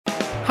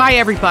Hi,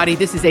 everybody.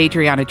 This is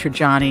Adriana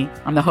Trajani.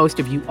 I'm the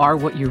host of You Are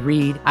What You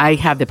Read. I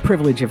have the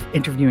privilege of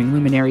interviewing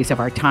luminaries of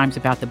our times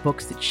about the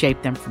books that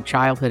shaped them from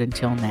childhood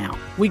until now.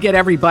 We get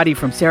everybody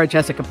from Sarah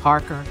Jessica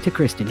Parker to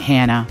Kristen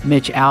Hanna,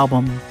 Mitch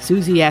Albom,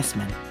 Susie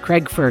Essman,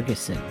 Craig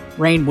Ferguson,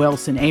 Rainn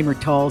Wilson, Amor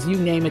Tolls, you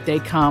name it, they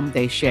come,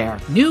 they share.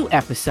 New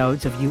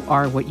episodes of You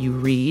Are What You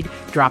Read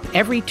drop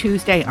every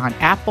Tuesday on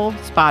Apple,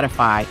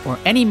 Spotify, or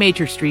any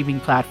major streaming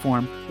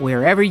platform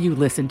wherever you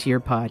listen to your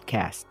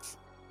podcasts.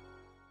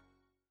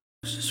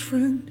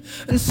 Hello.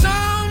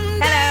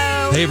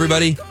 Hey,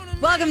 everybody.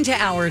 Welcome to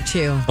Hour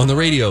 2. On the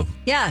radio,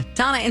 Yeah,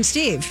 Donna and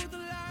Steve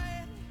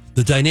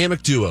the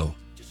dynamic duo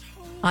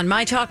on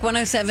My Talk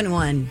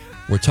 107.1.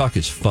 where talk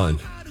is fun.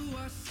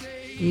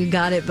 You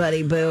got it,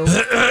 buddy boo.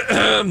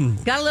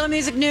 Got a little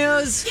music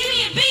news. Give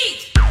me a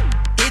beat.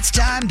 It's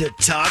time to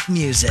talk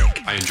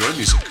music I enjoy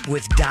music.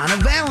 with Donna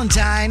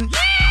Valentine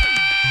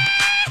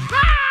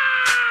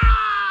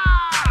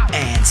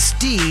and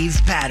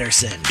Steve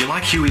Patterson. You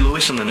like Huey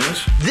Lewis on the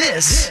news?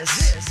 This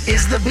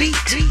is The Beat.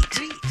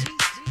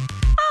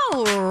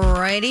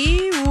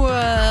 Alrighty.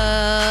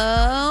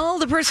 Well,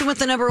 the person with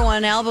the number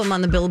one album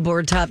on the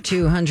Billboard Top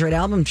 200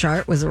 album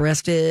chart was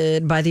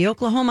arrested by the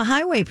Oklahoma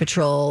Highway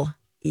Patrol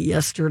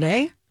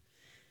yesterday.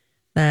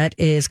 That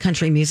is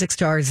country music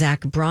star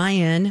Zach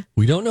Bryan.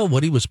 We don't know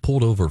what he was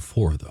pulled over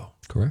for, though.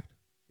 Correct?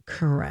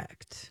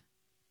 Correct.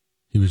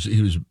 He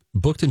was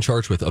booked and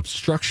charged with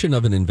obstruction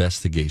of an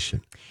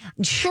investigation.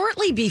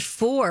 Shortly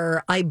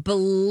before, I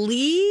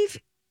believe,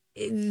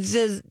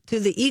 do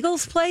the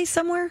Eagles play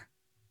somewhere?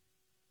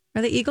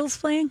 Are the Eagles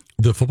playing?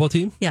 The football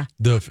team? Yeah.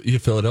 The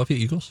Philadelphia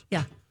Eagles?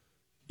 Yeah.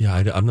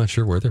 Yeah, I'm not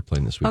sure where they're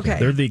playing this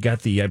weekend. Okay. They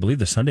got I believe,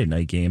 the Sunday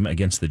night game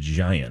against the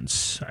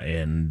Giants,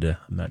 and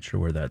I'm not sure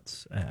where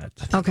that's at.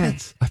 Okay.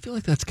 I feel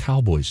like that's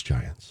Cowboys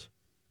Giants.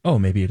 Oh,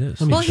 maybe it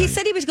is. Well, he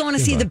said he was going to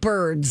see the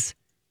birds.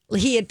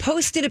 He had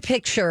posted a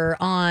picture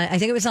on, I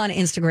think it was on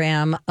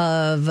Instagram,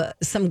 of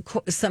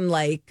some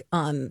like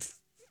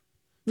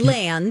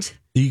land.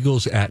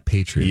 Eagles at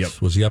Patriots.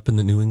 Yep. Was he up in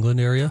the New England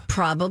area?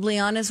 Probably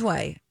on his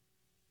way.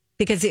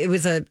 Because it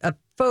was a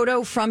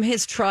photo from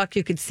his truck.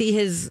 You could see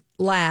his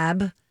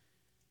lab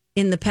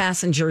in the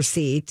passenger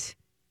seat.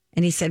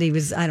 And he said he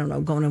was, I don't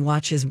know, going to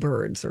watch his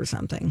birds or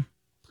something.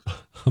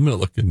 I'm going to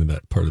look into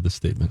that part of the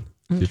statement.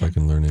 See if I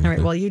can learn anything. All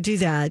right, well, you do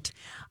that.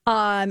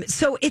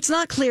 So it's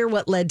not clear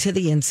what led to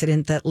the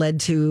incident that led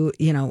to,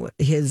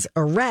 his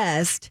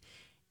arrest.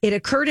 It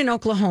occurred in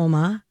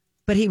Oklahoma,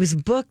 but he was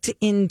booked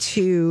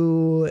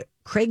into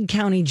Craig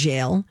County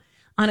Jail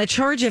on a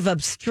charge of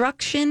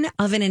obstruction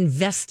of an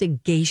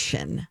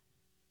investigation.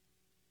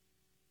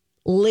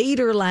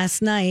 Later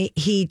last night,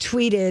 he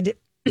tweeted,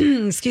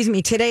 excuse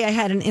me, today I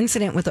had an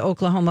incident with the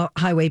Oklahoma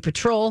Highway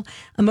Patrol.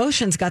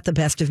 Emotions got the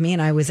best of me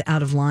and I was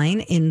out of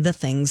line in the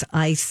things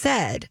I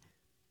said.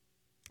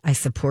 I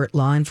support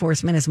law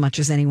enforcement as much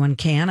as anyone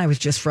can. I was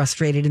just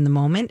frustrated in the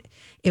moment.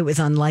 It was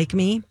unlike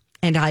me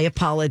and I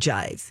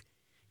apologize.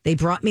 They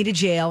brought me to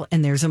jail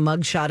and there's a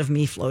mugshot of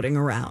me floating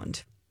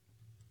around.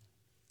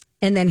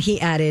 And then he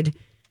added,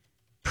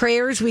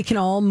 prayers, we can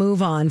all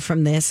move on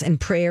from this, and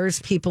prayers,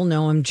 people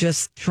know I'm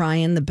just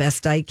trying the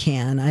best I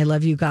can. I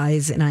love you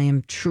guys, and I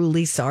am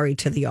truly sorry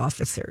to the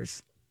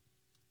officers.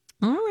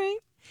 All right.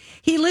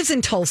 He lives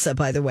in Tulsa,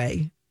 by the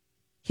way.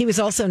 He was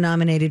also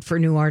nominated for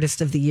New Artist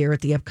of the Year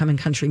at the upcoming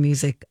Country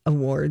Music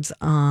Awards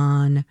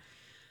on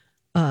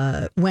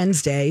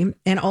Wednesday,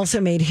 and also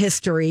made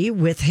history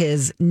with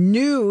his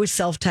new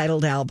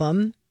self-titled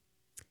album.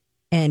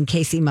 And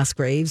Casey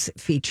Musgraves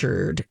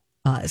featured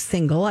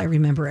single, I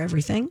Remember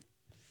Everything.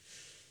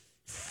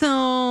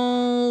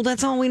 So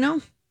that's all we know.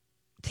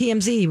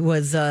 TMZ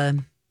was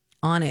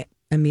on it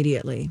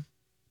immediately.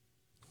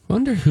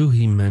 Wonder who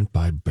he meant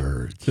by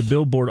birds. The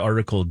Billboard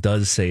article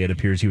does say it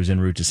appears he was en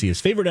route to see his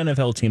favorite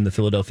NFL team, the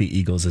Philadelphia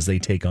Eagles, as they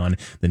take on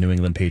the New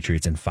England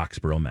Patriots in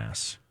Foxborough,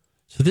 Mass.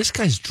 So this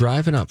guy's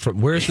driving up from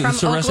where's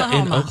this arrest?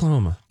 In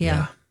Oklahoma.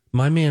 Yeah.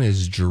 My man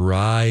is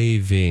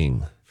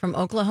driving From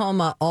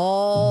Oklahoma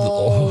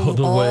all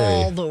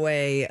the the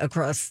way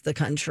across the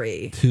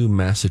country. to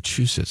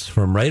Massachusetts,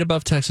 from right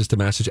above Texas to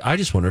Massachusetts. I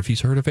just wonder if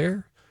he's heard of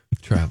air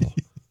travel.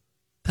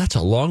 That's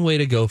a long way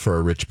to go for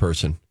a rich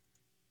person.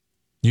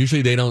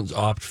 Usually they don't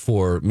opt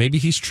for, maybe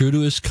he's true to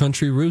his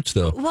country roots,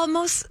 though. Well,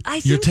 I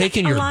think You're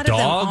taking a your lot of them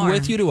dog are.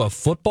 with you to a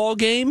football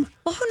game?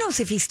 Well, who knows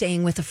if he's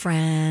staying with a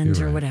friend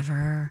You're or right.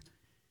 whatever.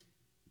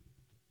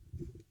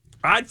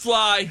 I'd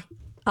fly.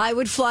 I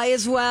would fly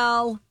as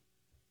well.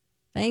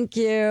 Thank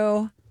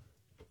you.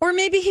 Or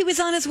maybe he was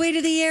on his way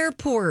to the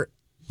airport.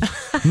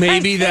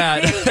 Maybe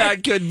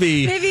that could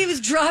be. Maybe he was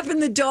dropping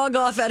the dog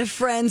off at a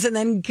friend's and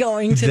then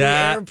going to the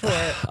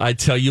airport. I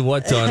tell you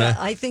what, Donna.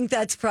 I think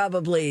that's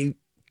probably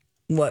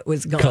what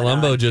was going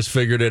Columbo on. just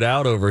figured it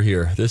out over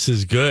here. This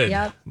is good.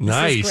 Yep.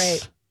 Nice.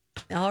 This is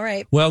great. All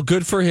right. Well,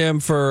 good for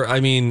him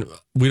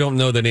we don't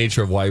know the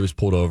nature of why he was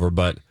pulled over,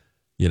 but,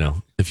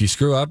 if you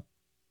screw up,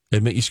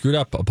 admit you screwed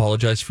up,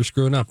 apologize for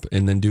screwing up,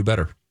 and then do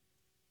better.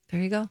 There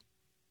you go.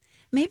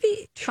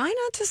 Maybe try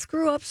not to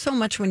screw up so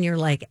much when you're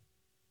like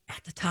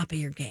at the top of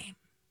your game.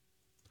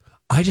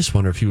 I just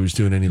wonder if he was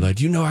doing any like,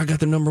 I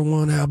got the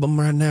 #1 album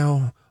right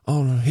now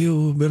on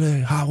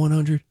Hillbilly Hot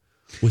 100.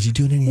 Was he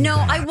doing any? No,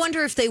 of that? I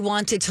wonder if they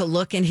wanted to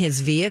look in his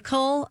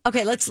vehicle.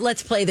 Okay,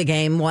 let's play the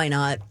game. Why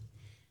not?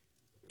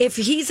 If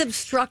he's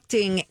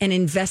obstructing an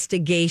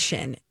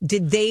investigation,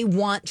 did they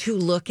want to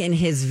look in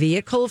his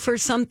vehicle for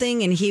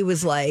something? And he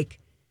was like,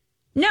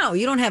 no,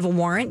 you don't have a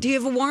warrant. Do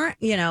you have a warrant?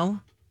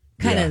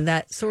 Kind of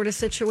that sort of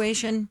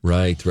situation.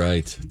 Right.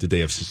 Did they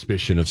have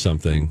suspicion of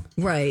something?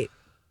 Right.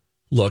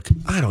 Look,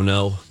 I don't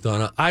know,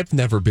 Donna. I've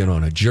never been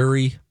on a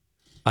jury.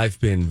 I've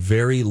been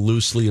very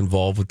loosely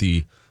involved with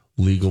the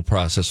legal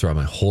process throughout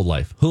my whole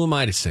life. Who am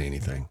I to say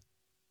anything?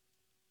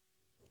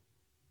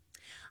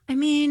 I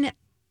mean,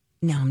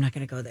 no, I'm not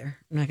going to go there.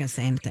 I'm not going to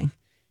say anything.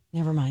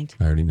 Never mind.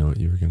 I already know what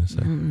you were going to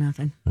say.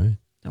 Nothing. Right.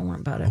 Don't worry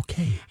about it.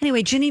 Okay.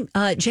 Anyway,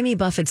 Jimmy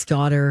Buffett's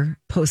daughter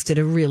posted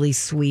a really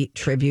sweet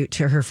tribute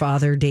to her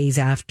father days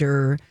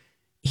after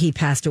he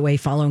passed away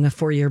following a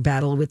 4-year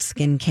battle with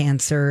skin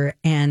cancer.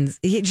 And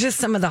just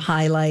some of the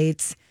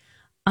highlights.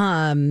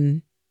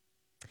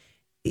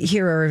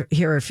 Here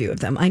are a few of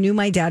them. I knew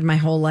my dad my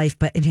whole life,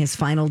 but in his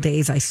final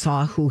days, I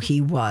saw who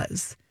he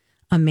was.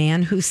 A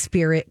man whose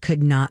spirit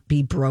could not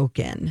be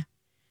broken.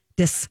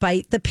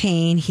 Despite the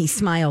pain, he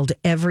smiled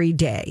every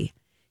day.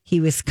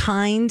 He was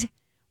kind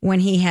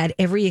when he had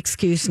every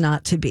excuse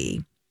not to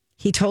be.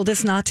 He told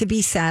us not to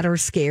be sad or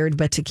scared,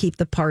 but to keep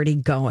the party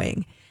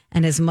going.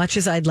 And as much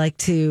as I'd like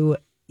to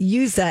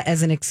use that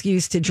as an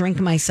excuse to drink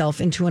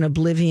myself into an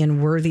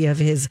oblivion worthy of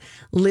his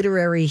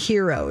literary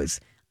heroes,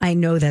 I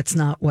know that's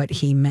not what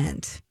he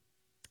meant.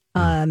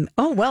 I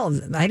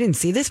didn't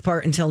see this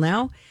part until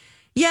now.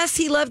 Yes,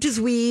 he loved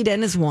his weed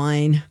and his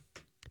wine.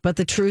 But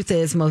the truth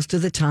is, most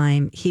of the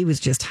time, he was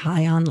just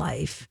high on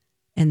life.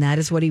 And that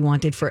is what he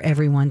wanted for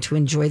everyone, to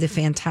enjoy the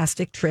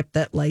fantastic trip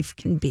that life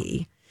can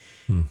be.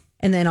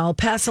 And then I'll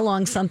pass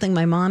along something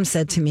my mom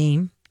said to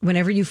me.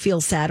 Whenever you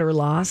feel sad or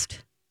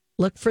lost,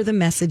 look for the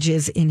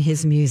messages in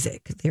his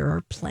music. There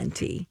are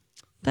plenty.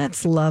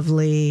 That's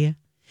lovely.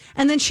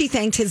 And then she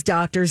thanked his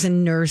doctors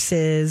and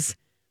nurses,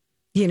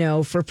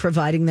 for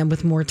providing them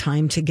with more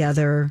time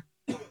together.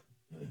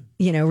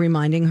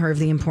 Reminding her of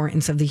the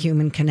importance of the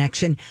human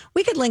connection.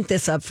 We could link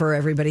this up for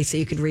everybody so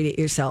you could read it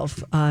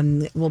yourself.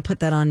 We'll put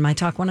that on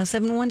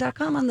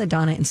mytalk1071.com on the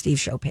Donna and Steve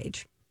show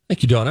page.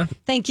 Thank you, Donna.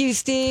 Thank you,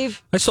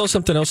 Steve. I saw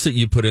something else that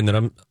you put in that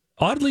I'm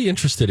oddly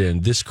interested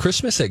in. This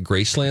Christmas at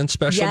Graceland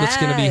special that's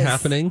going to be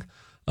happening,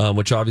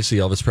 which obviously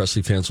Elvis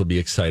Presley fans will be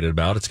excited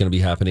about. It's going to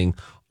be happening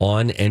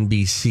on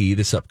NBC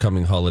this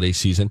upcoming holiday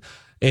season.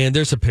 And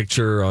there's a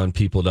picture on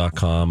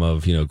people.com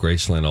of,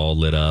 Graceland all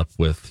lit up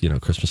with,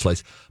 Christmas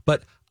lights.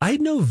 But I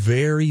know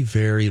very,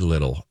 very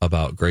little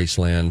about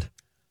Graceland.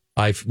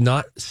 I've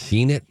not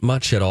seen it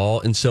much at all.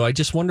 And so I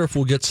just wonder if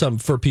we'll get some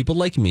for people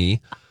like me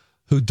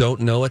who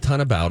don't know a ton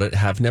about it,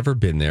 have never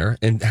been there,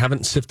 and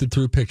haven't sifted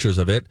through pictures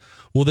of it.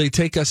 Will they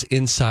take us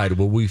inside?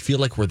 Will we feel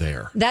like we're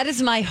there? That is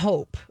my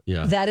hope.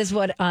 Yeah. That is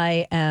what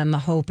I am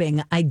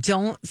hoping. I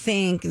don't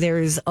think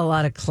there's a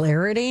lot of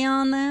clarity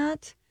on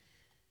that.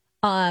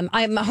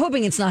 I'm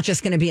hoping it's not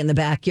just going to be in the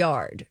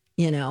backyard,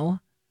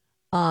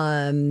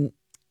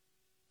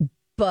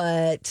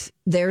 but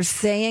they're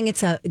saying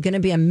it's going to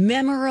be a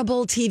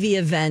memorable TV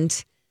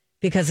event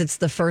because it's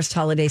the first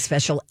holiday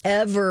special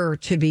ever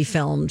to be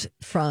filmed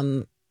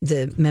from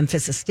the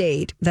Memphis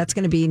estate. That's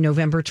going to be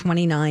November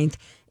 29th.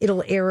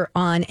 It'll air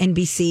on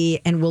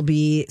NBC and will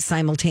be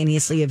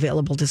simultaneously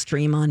available to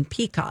stream on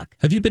Peacock.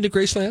 Have you been to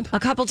Graceland? A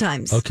couple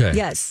times. Okay.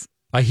 Yes.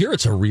 I hear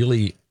it's a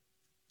really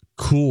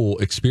cool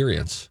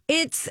experience.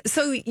 It's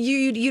so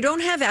you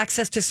don't have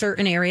access to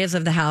certain areas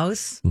of the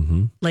house,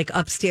 like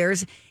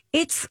upstairs.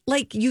 It's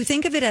like you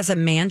think of it as a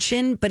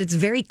mansion, but it's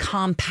very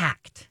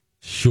compact.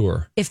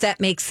 Sure. If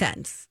that makes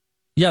sense.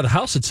 Yeah, the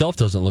house itself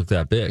doesn't look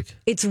that big.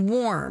 It's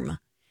warm.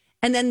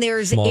 And then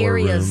there's Smaller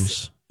areas.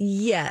 Rooms.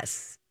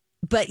 Yes.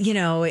 But,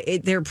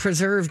 they're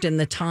preserved in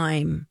the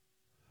time.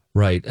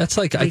 Right. That's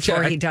like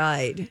before he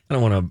died. I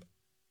don't want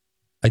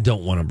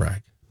to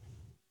brag.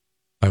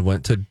 I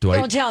went to Dwight.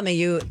 Don't tell me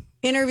you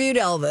interviewed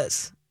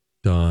Elvis.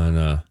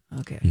 Donna.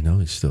 Okay.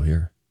 He's still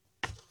here.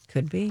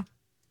 Could be.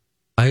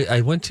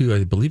 I went to,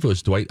 I believe it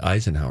was Dwight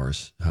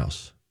Eisenhower's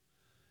house.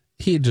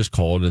 He had just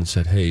called and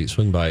said, hey,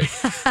 swing by.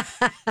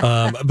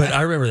 But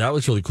I remember that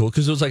was really cool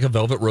because it was like a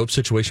velvet rope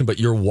situation, but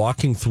you're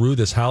walking through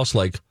this house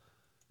like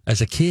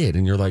as a kid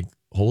and you're like,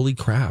 holy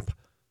crap,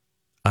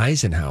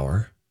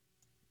 Eisenhower,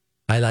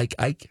 I like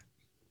Ike,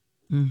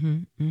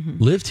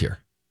 lived here.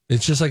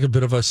 It's just like a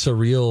bit of a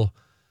surrealness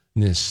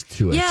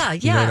to it. Yeah, yeah.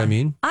 You know what I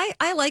mean?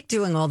 I like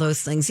doing all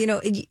those things.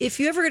 If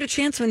you ever get a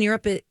chance when you're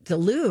up at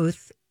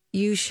Duluth,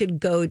 you should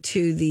go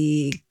to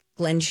the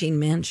Glensheen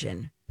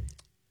Mansion.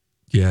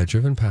 Yeah,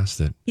 driven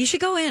past it. You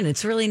should go in.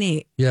 It's really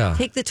neat. Yeah.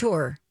 Take the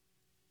tour.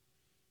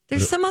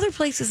 There's some other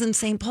places in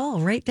St. Paul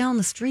right down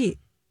the street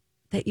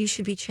that you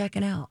should be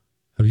checking out.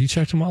 Have you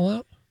checked them all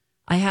out?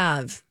 I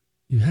have.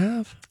 You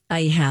have?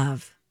 I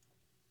have.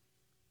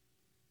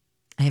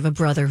 I have a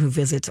brother who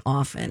visits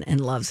often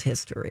and loves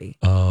history.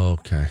 Oh,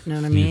 okay. You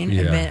know what I mean?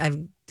 Yeah.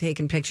 I've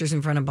taken pictures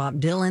in front of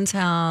Bob Dylan's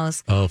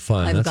house. Oh,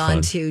 fun. I've That's gone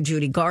fun. to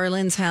Judy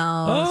Garland's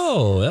house.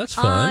 Oh, that's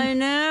fun. I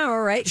know,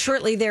 all right.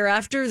 Shortly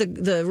thereafter,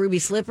 the ruby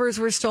slippers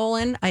were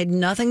stolen. I had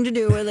nothing to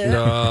do with it.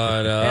 No.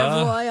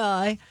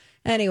 FYI.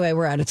 Anyway,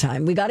 we're out of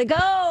time. We got to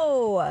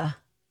go.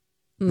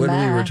 When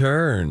we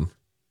return.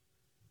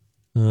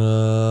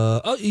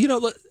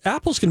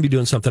 Apple's going to be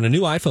doing something. A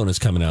new iPhone is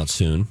coming out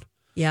soon.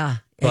 Yeah.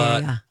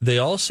 But they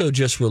also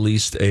just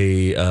released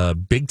a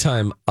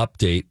big-time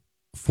update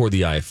for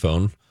the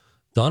iPhone.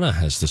 Donna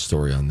has the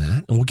story on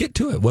that, and we'll get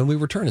to it when we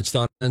return. It's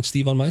Donna and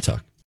Steve on My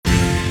Talk.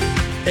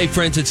 Hey,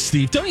 friends, it's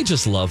Steve. Don't you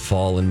just love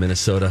fall in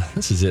Minnesota?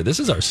 This is it. This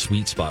is our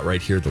sweet spot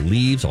right here. The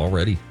leaves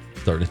already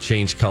starting to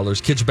change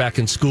colors. Kids are back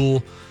in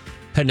school,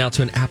 heading out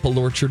to an apple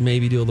orchard,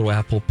 maybe do a little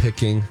apple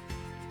picking.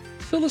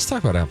 So let's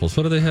talk about apples.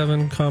 What do they have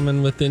in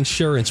common with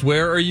insurance?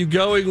 Where are you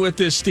going with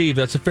this, Steve?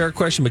 That's a fair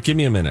question, but give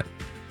me a minute.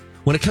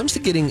 When it comes to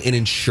getting an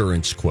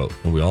insurance quote,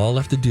 and we all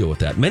have to deal with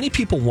that, many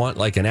people want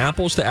like an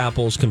apples to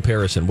apples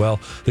comparison. Well,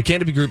 the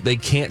Canopy Group, they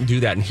can't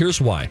do that. And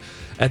here's why.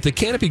 At the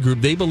Canopy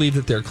Group, they believe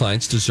that their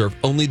clients deserve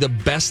only the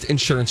best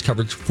insurance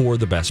coverage for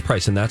the best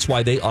price. And that's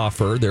why they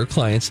offer their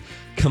clients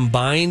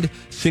combined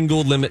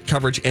single limit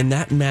coverage. And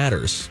that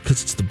matters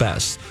because it's the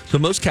best. So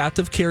most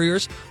captive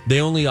carriers,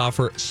 they only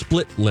offer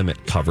split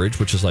limit coverage,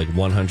 which is like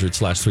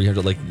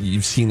 100/300. Like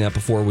you've seen that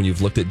before when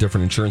you've looked at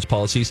different insurance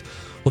policies.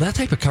 Well, that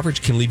type of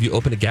coverage can leave you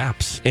open to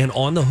gaps and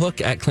on the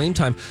hook at claim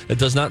time. It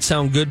does not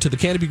sound good to the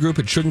Canopy Group.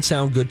 It shouldn't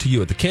sound good to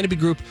you. At the Canopy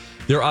Group,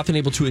 they're often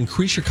able to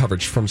increase your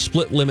coverage from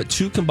split limit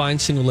to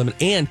combined single limit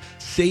and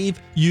save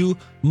you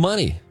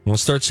money. Want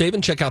to start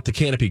saving? Check out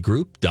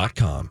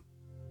thecanopygroup.com.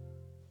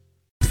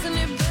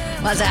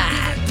 What's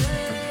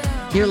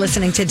up? You're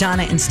listening to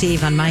Donna and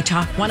Steve on My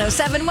Talk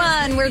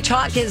 107.1, where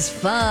talk is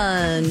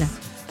fun.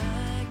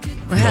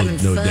 We're having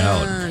no fun,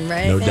 doubt.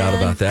 right? No doubt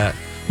man? about that.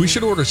 We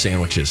should order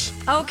sandwiches.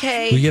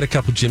 Okay. We get a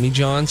couple Jimmy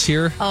John's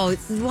here. Oh,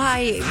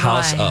 why?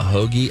 House why? a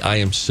hoagie. I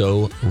am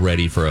so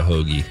ready for a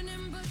hoagie.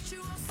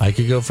 I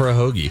could go for a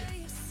hoagie.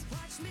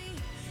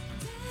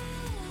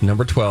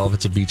 Number 12,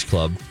 it's a beach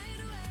club.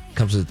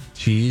 Comes with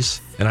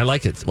cheese, and I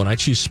like it. When I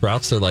choose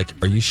Sprouts, they're like,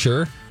 "Are you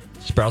sure?"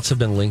 Sprouts have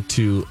been linked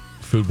to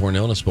foodborne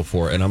illness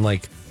before, and I'm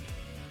like,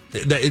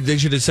 they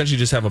should essentially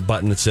just have a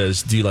button that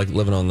says, "Do you like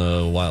living on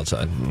the wild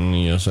side?"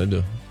 Yes, I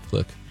do.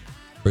 Click.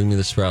 Bring me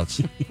the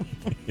Sprouts.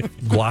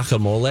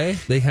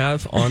 Guacamole they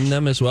have on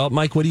them as well.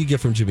 Mike, what do you get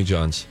from Jimmy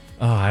John's?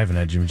 Oh, I haven't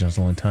had Jimmy John's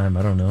in a long time.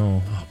 I don't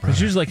know. It's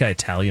usually like an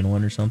Italian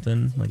one or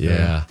something. Like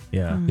Yeah.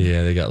 Yeah.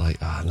 Yeah, they got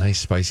like nice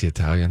spicy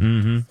Italian.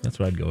 Mm-hmm. That's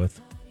what I'd go with.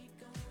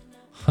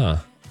 Huh.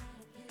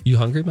 You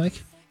hungry,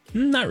 Mike?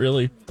 Not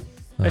really.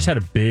 I just had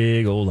a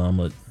big old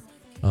omelet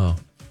Oh,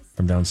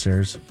 from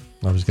downstairs.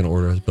 I was going to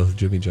order us both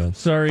Jimmy John's.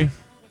 Sorry.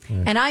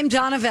 And I'm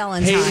Donna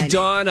Valentine. Hey,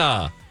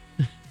 Donna.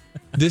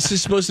 This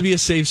is supposed to be a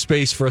safe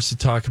space for us to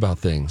talk about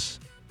things.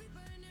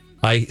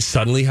 I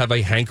suddenly have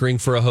a hankering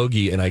for a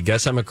hoagie, and I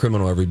guess I'm a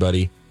criminal,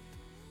 everybody.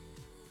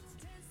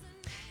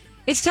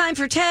 It's time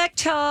for Tech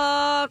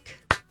Talk.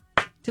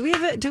 Do we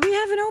have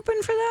an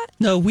open for that?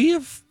 No,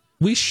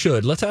 we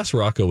should. Let's ask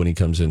Rocco when he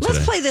comes in today.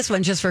 Let's play this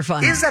one just for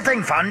fun. Is that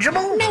thing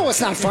fungible? No,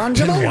 it's not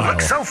fungible. Wow.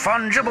 Looks so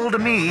fungible to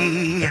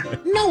me.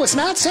 No, it's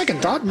not.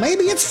 Second thought,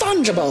 maybe it's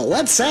fungible.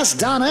 Let's ask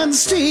Donna and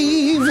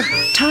Steve.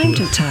 Time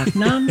to talk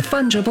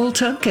non-fungible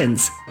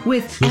tokens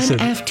with Listen.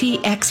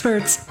 NFT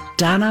experts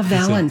Donna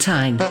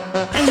Valentine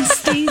and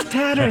Steve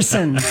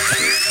Patterson.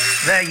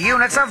 The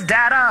units of To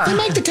data.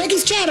 make the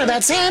techies chatter,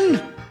 that's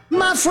in.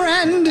 My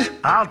friend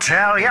I'll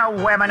tell you,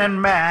 women and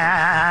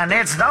men,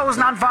 it's those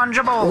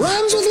non-fungible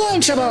runs with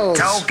Lunchables.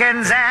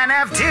 tokens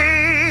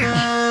NFT.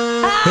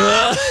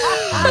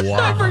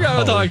 I forgot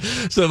to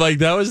talk. So, like,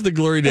 that was the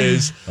glory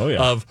days Oh,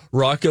 yeah. of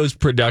Rocco's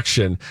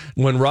production.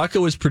 When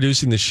Rocco was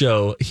producing the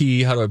show,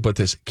 he, how do I put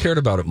this, cared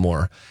about it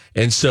more.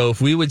 And so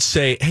if we would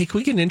say, hey, can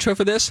we get an intro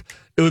for this?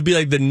 It would be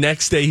like the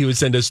next day he would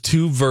send us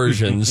two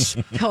versions.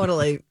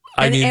 Totally.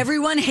 I And mean-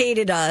 everyone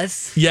hated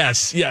us.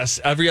 Yes.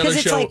 Every other Because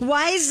it's show. like,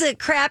 why is the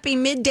crappy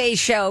midday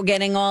show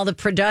getting all the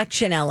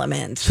production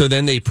elements? So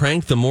then they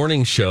pranked the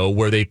morning show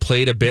where they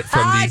played a bit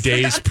from I the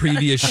day's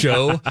previous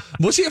show.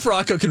 We'll see if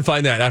Rocco can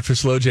find that after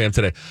Slow Jam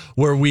today,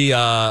 where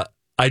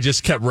I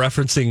just kept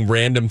referencing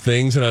random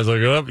things, and I was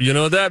like, oh, you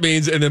know what that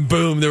means? And then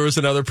boom, there was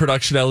another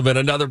production element.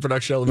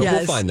 We'll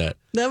Yes. find that.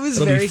 That was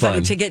That'll be very funny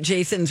fun. to get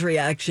Jason's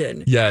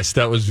reaction. Yes,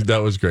 that was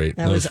great.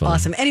 That was fun.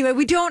 awesome. Anyway,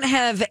 we don't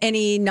have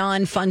any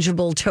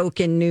non-fungible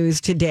token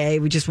news today.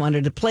 We just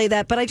wanted to play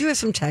that, but I do have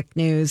some tech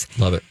news.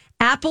 Love it.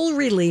 Apple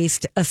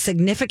released a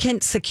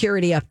significant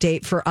security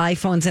update for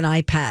iPhones and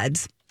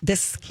iPads.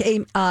 This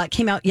came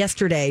out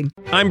yesterday.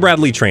 I'm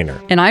Bradley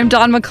Trainer. And I'm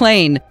Don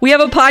McClain. We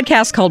have a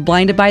podcast called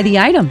Blinded by the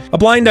Item. A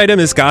blind item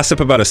is gossip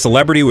about a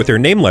celebrity with their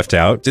name left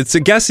out. It's a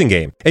guessing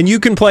game, and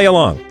you can play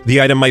along. The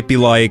item might be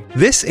like,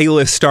 this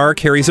A-list star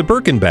carries a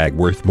Birkin bag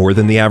worth more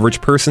than the average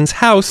person's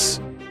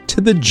house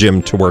to the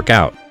gym to work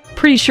out.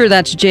 Pretty sure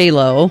that's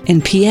J-Lo.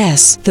 And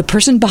P.S. the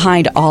person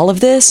behind all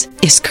of this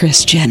is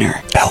Kris Jenner,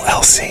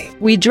 LLC.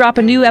 We drop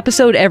a new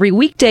episode every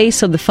weekday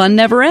so the fun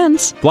never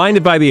ends.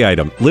 Blinded by the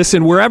Item.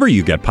 Listen wherever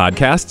you get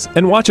podcasts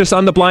and watch us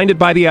on the Blinded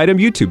by the Item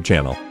YouTube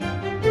channel.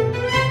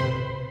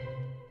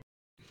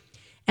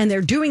 And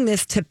they're doing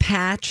this to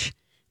patch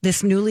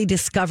this newly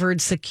discovered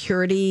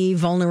security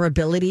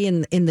vulnerability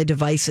in the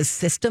device's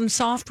system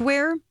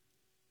software.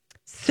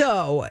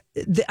 So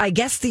I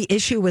guess the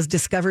issue was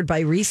discovered by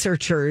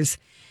researchers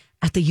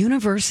at the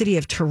University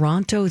of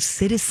Toronto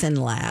Citizen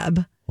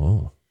Lab,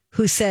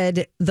 who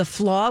said the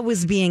flaw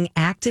was being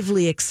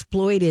actively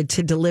exploited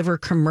to deliver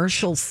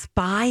commercial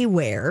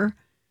spyware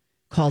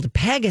called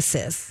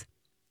Pegasus,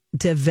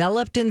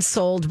 developed and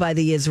sold by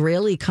the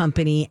Israeli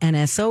company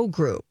NSO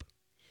Group.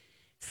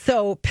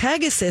 So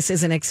Pegasus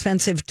is an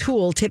expensive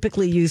tool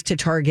typically used to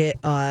target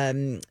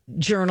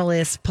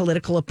journalists,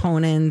 political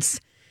opponents.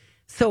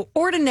 So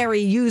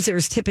ordinary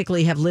users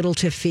typically have little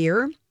to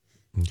fear.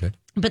 Okay.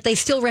 But they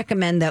still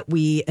recommend that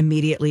we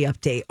immediately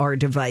update our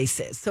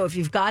devices. So if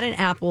you've got an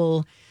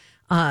Apple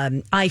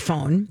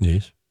iPhone,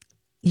 Yes.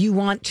 you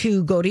want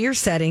to go to your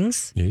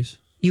settings. Yes.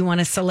 You want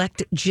to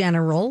select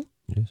General,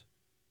 Yes.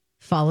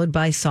 followed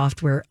by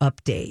Software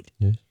Update.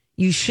 Yes.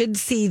 You should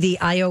see the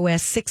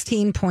iOS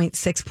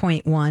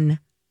 16.6.1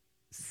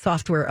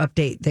 software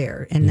update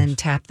there, and then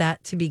tap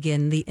that to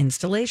begin the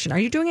installation. Are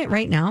you doing it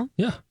right now?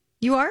 Yeah.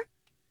 You are?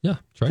 Yeah.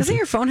 Doesn't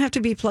your phone have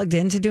to be plugged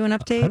in to do an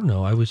update? I don't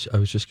know. I was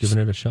just giving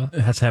it a shot.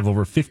 It has to have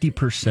over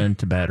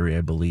 50% battery,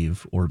 I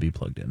believe, or be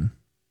plugged in.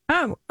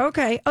 Oh,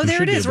 okay. Oh, You there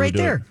should it be is able to right do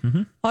it. there.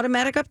 Mhm.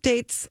 Automatic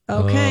updates.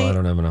 Okay. Oh, I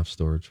don't have enough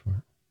storage for it.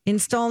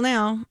 Install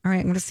now. All right,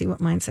 I'm going to see what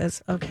mine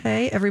says.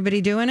 Okay,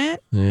 everybody doing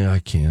it? Yeah, I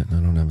can't. I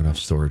don't have enough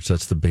storage.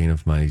 That's the bane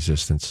of my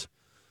existence.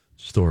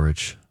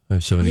 Storage. I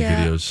have so many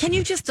videos. Can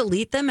you just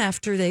delete them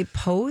after they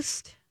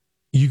post?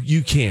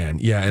 You can,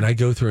 yeah, and I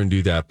go through and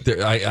do that.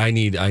 I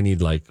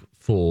need like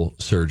full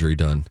surgery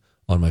done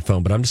on my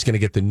phone, but I'm just going to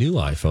get the new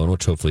iPhone,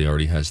 which hopefully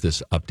already has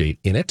this update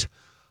in it,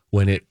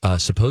 when it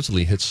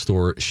supposedly hits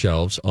store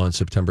shelves on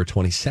September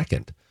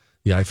 22nd.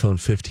 The iPhone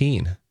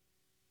 15.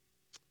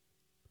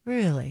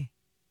 Really?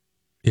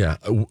 Yeah,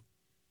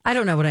 I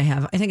don't know what I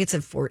have. I think it's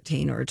a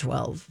 14 or a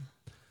 12.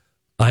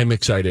 I'm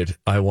excited.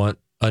 I want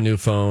a new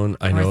phone.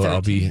 I Or know 13.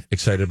 I'll be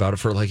excited about it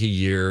for like a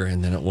year,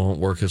 and then it won't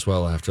work as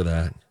well after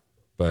that.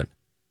 But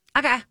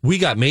Okay. we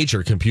got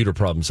major computer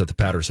problems at the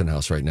Patterson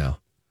house right now.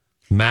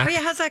 Mac, Oh,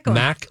 yeah, how's that going?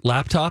 Mac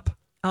laptop.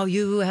 Oh,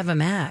 you have a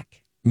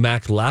Mac.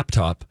 Mac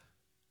laptop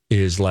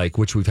is like,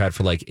 which we've had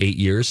for like 8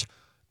 years.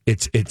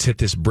 It's hit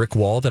this brick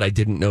wall that I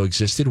didn't know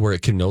existed, where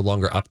it can no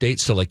longer update.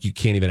 So like you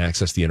can't even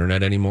access the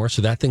internet anymore.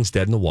 So that thing's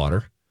dead in the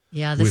water.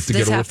 Yeah, We have to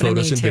get all the happened to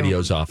photos me and too.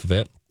 videos off of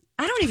it.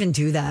 I don't even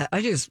do that.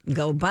 I just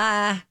go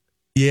bye.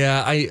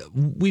 Yeah,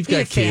 we've Your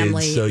got kids,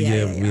 family, so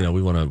yeah. you know,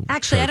 we want to.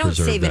 Actually, I don't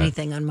save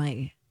anything on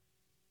my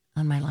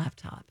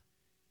laptop.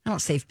 I don't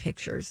save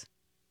pictures.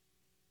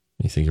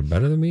 You think you're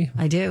better than me?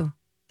 I do.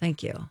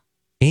 Thank you.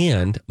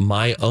 And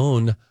my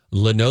own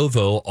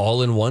Lenovo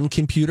all-in-one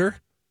computer.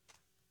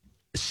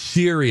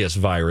 Serious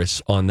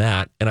virus on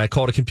that. And I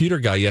called a computer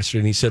guy yesterday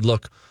and he said,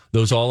 look,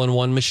 those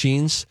all-in-one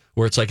machines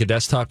where it's like a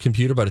desktop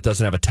computer, but it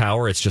doesn't have a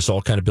tower. It's just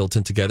all kind of built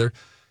in together.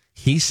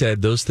 He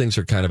said those things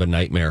are kind of a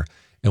nightmare.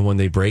 And when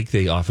they break,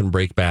 they often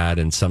break bad.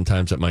 And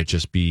sometimes it might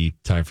just be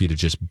time for you to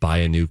just buy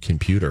a new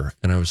computer.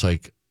 And I was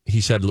like,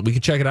 he said, we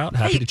can check it out.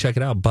 Happy to check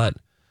it out, but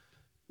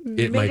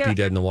it might be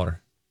dead in the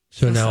water.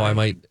 So now I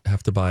might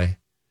have to buy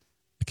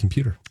a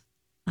computer.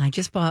 I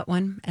just bought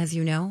one, as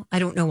you know. I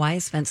don't know why I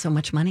spent so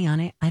much money on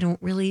it. I don't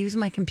really use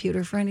my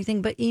computer for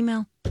anything but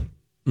email.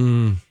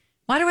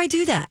 Why do I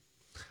do that?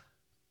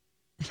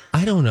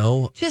 I don't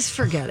know. Just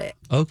forget it.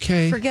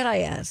 Okay. Forget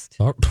I asked.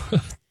 Oh,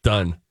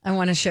 done. I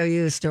want to show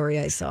you a story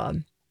I saw.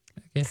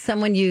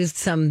 Someone used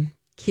some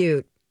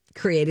cute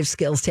creative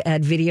skills to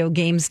add video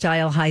game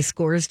style high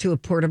scores to a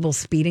portable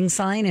speeding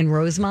sign in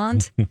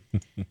Rosemont.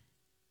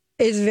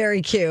 It's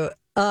very cute.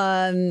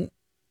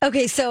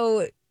 Okay,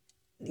 so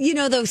you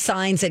know those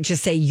signs that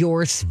just say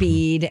your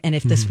speed, and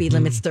if the speed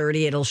limit's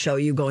 30, it'll show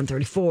you going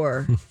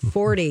 34,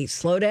 40,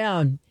 slow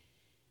down.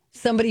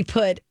 Somebody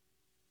put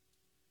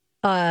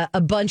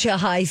a bunch of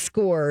high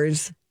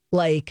scores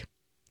like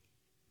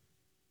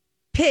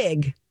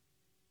Pig,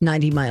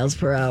 90 miles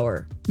per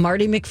hour.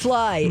 Marty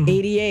McFly,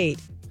 88.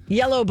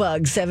 Yellow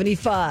Bug,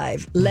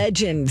 75.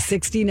 Legend,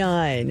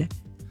 69.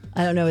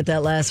 I don't know what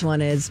that last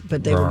one is,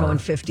 but they were going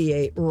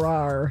 58.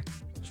 Rawr.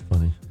 It's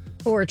funny.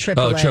 Or AAA.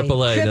 Oh,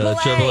 AAA. No,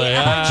 AAA.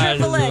 Ah, AAA.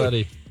 this is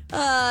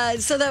funny.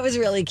 So that was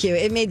really cute.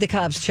 It made the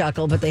cops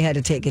chuckle, but they had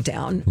to take it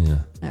down. Yeah.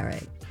 All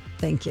right.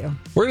 Thank you.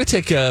 We're going to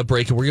take a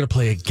break and we're going to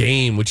play a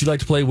game. Would you like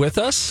to play with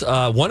us?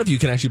 One of you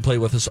can actually play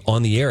with us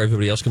on the air.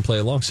 Everybody else can play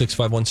along.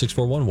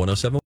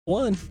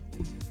 651-641-1071.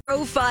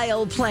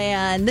 Profile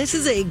Plan. This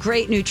is a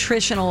great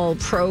nutritional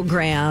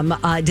program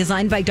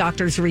designed by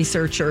doctors,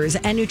 researchers,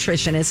 and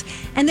nutritionists.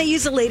 And they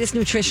use the latest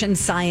nutrition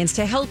science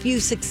to help you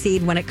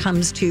succeed when it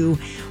comes to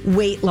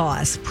weight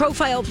loss.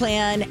 Profile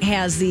Plan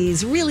has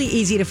these really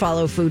easy to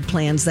follow food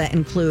plans that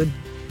include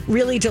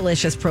Really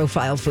delicious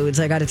Profile foods.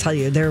 I got to tell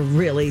you, they're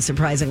really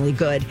surprisingly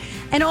good.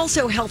 And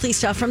also healthy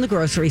stuff from the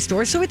grocery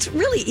store. So it's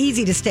really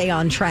easy to stay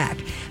on track.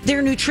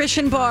 Their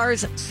nutrition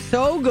bars,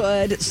 so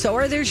good. So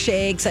are their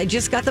shakes. I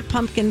just got the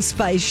pumpkin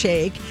spice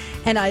shake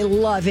and I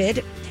love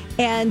it.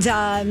 And,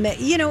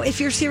 if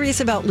you're serious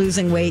about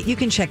losing weight, you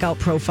can check out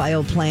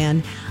Profile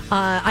Plan.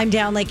 I'm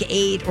down like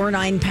 8 or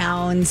 9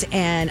 pounds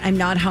and I'm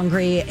not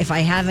hungry. If I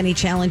have any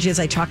challenges,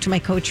 I talk to my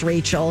coach,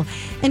 Rachel,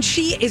 and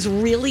she is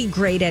really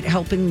great at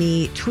helping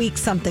me tweak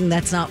something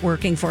that's not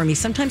working for me.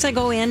 Sometimes I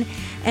go in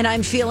and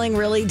I'm feeling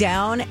really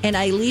down and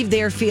I leave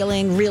there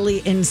feeling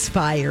really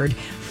inspired.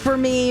 For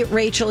me,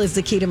 Rachel is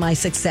the key to my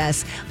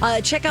success.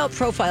 Check out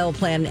Profile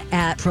Plan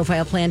at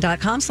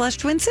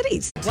profileplan.com/Twin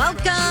Cities.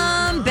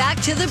 Welcome back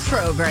to the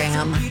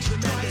program.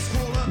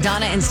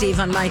 Donna and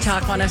Steve on My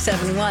Talk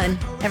 107.1,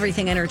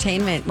 Everything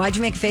Entertainment. Why'd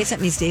you make a face at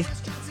me, Steve?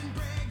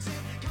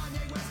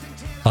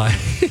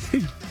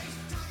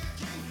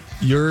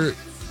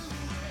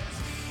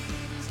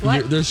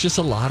 There's just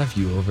a lot of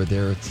you over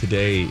there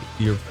today.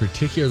 You're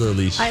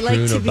particularly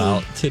strewn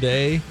about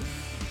today.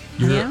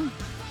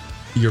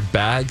 Your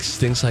bag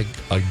stinks like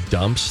a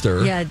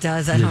dumpster. Yeah, it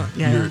does.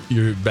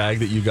 Your bag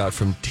that you got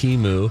from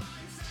Temu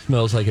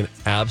smells like an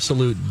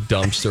absolute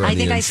dumpster on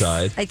the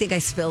inside. I think I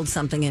spilled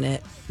something in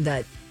it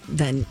that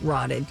then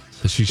rotted.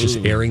 So she's just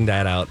airing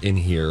that out in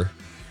here.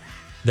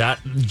 That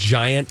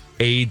giant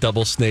A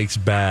double snakes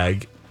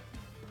bag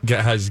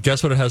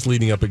guess what it has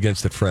leading up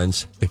against it,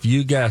 friends? If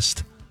you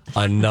guessed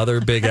another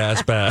big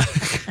ass bag,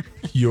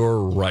 you're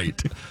right.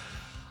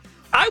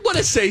 I want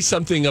to say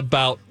something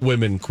about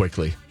women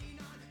quickly.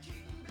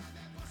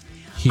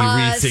 He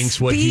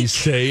rethinks what he's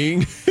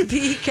saying.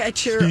 Speak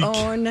at your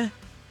own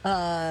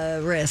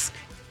risk.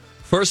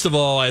 First of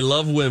all, I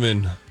love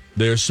women.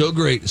 They're so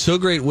great. So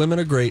great. Women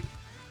are great.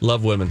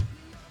 Love women.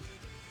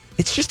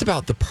 It's just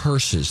about the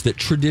purses that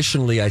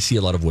traditionally I see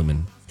a lot of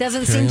women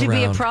doesn't seem to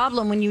be a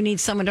problem when you need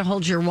someone to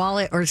hold your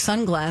wallet or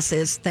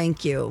sunglasses.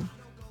 Thank you.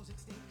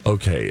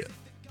 Okay.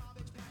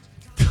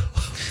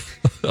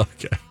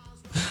 Okay.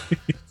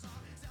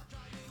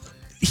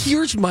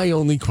 Here's my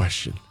only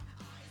question.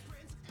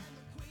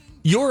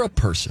 You're a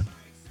person.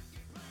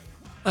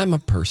 I'm a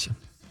person.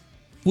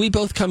 We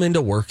both come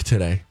into work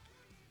today,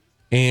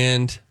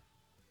 and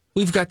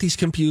we've got these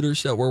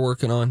computers that we're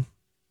working on.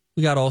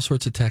 We got all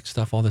sorts of tech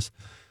stuff, all this.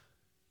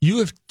 You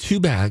have 2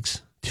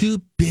 bags,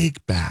 2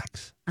 big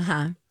bags.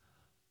 Uh-huh.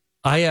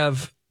 I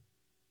have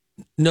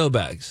no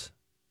bags.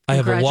 I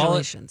have a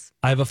wallet.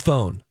 I have a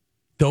phone.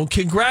 Don't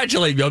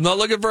congratulate me. I'm not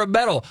looking for a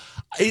medal.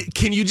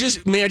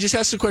 May I just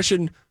ask the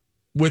question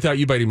without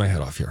you biting my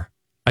head off here?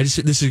 This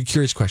is a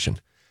curious question.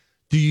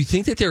 Do you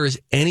think that there is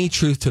any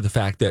truth to the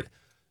fact that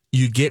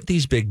you get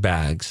these big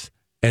bags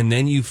and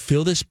then you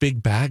fill this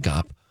big bag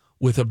up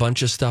with a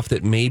bunch of stuff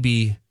that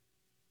maybe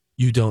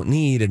you don't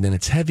need, and then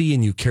it's heavy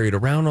and you carry it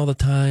around all the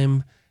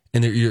time,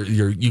 and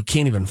you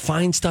can't even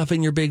find stuff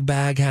in your big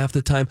bag half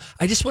the time?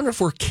 I just wonder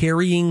if we're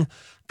carrying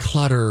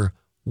clutter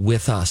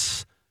with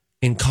us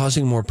and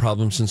causing more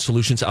problems than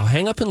solutions. I'll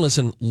hang up and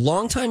listen.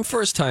 Long time,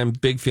 first time,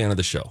 big fan of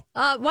the show.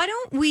 Why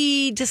don't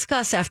we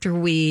discuss after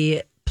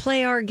we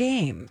play our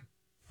game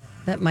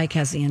that Mike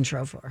has the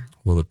intro for?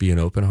 Will it be an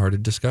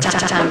open-hearted discussion?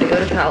 Time to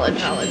go to college.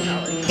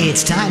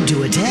 It's time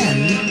to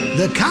attend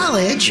the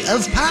College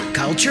of Pop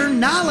Culture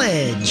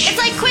Knowledge. It's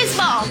like quiz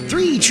ball.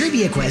 3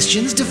 trivia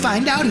questions to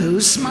find out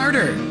who's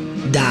smarter.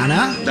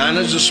 Donna?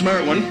 Donna's a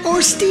smart one.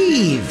 Or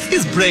Steve?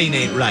 His brain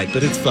ain't right,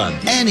 but it's fun.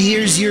 And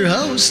here's your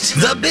host,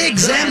 the Big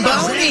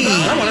Zamboni.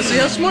 I want to see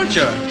how smart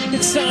you are.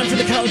 It's time for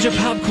the College of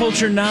Pop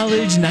Culture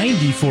Knowledge.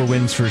 94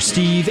 wins for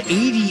Steve,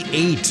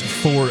 88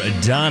 for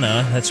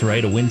Donna. That's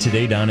right, a win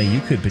today, Donna. You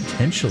could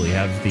potentially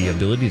have the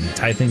ability to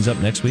tie things up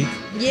next week.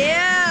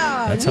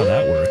 Yeah. That's how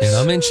that works. And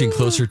I'm inching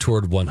closer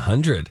toward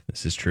 100.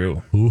 This is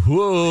true.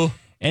 Woo-hoo.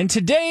 And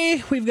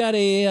today, we've got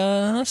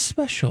a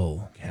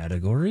special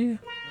category.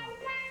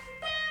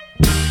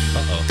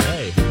 Uh-oh,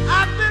 hey.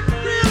 I've been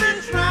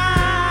really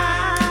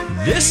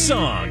trying. This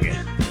song,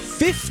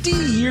 50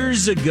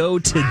 years ago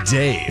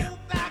today,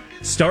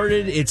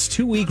 started its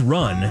 2-week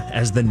run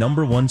as the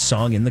 #1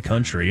 song in the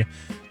country.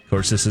 Of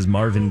course, this is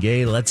Marvin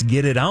Gaye, Let's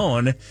Get It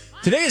On.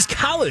 Today's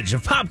College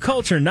of Pop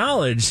Culture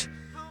Knowledge,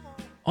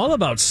 all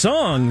about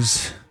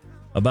songs,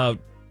 about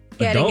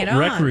adult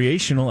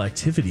recreational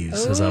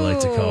activities, as I like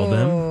to call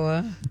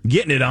them.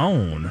 Getting it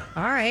on.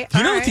 All right. Do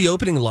you know what the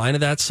opening line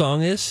of that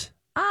song is?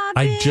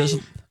 I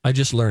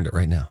just learned it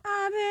right now.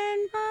 I've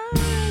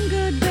been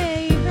good,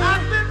 baby.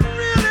 I've been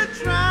really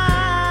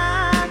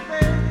trying,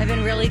 baby. I've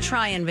been really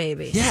trying,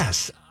 baby.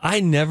 Yes,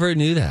 I never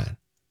knew that.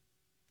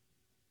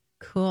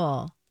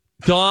 Cool.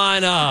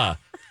 Donna,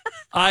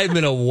 I'm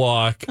going to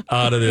walk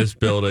out of this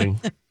building.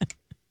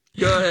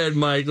 Go ahead,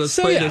 Mike. Let's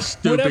play this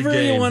stupid whatever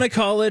game. You want to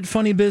call it,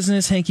 funny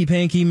business,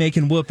 hanky-panky,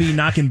 making whoopee,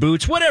 knocking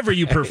boots, whatever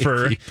you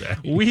prefer.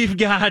 We've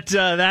got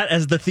that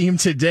as the theme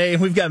today,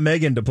 and we've got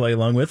Megan to play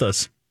along with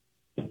us.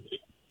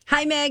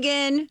 Hi,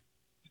 Megan.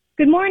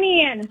 Good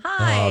morning.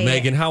 Hi.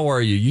 Megan, how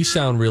are you? You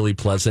sound really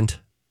pleasant.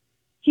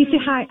 Can you say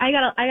hi? I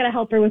got a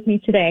helper with me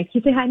today.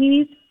 Can you say hi,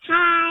 Mimi?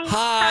 Hi.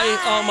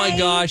 Hi. Oh my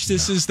gosh.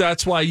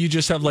 That's why you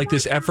just have like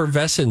this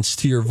effervescence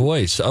to your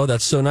voice. Oh,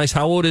 that's so nice.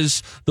 How old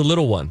is the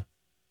little one?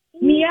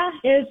 Mia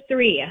is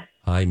 3.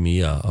 Hi,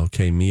 Mia.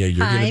 Okay, Mia,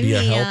 you're going to be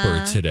a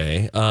helper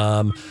today.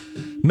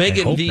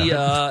 Megan,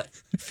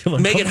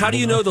 Megan, how do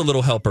you know the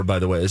little helper, by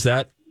the way? Is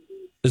that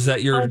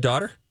your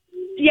daughter?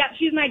 Yeah,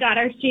 she's my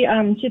daughter.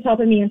 She's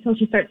helping me until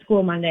she starts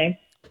school Monday.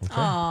 Okay.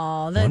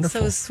 Oh, that's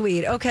Wonderful. so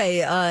sweet.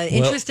 Okay,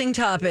 interesting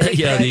topic.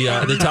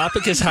 Yeah, the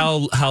topic is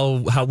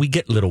how we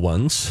get little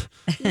ones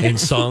in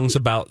songs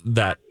about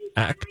that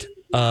act.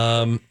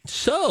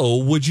 So,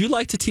 would you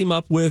like to team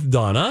up with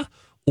Donna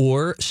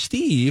or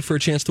Steve for a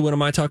chance to win a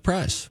My Talk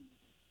prize?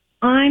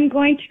 I'm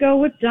going to go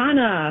with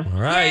Donna.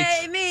 All right.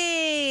 Yay,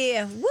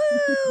 me.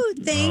 Woo.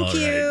 Thank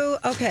you.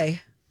 Right.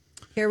 Okay.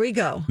 Here we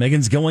go.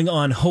 Megan's going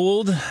on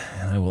hold.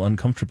 I will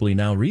uncomfortably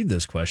now read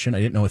this question. I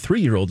didn't know a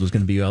 3-year-old was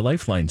going to be a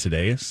lifeline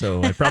today,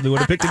 so I probably would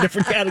have picked a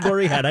different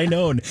category had I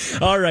known.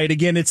 All right,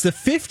 again, it's the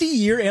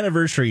 50-year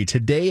anniversary.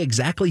 Today,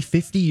 exactly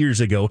 50 years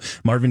ago,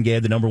 Marvin Gaye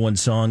had the #1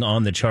 song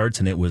on the charts,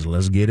 and it was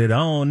Let's Get It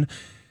On.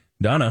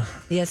 Donna.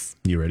 Yes.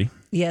 You ready?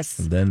 Yes.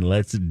 Then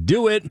let's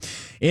do it.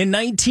 In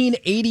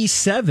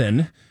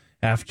 1987...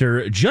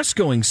 after just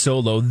going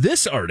solo,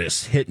 this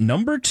artist hit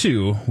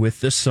 #2 with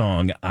the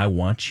song I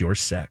Want Your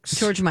Sex.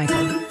 George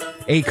Michael.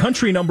 A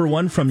country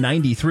 #1 from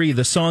 93,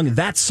 the song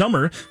That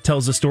Summer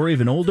tells the story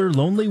of an older,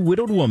 lonely,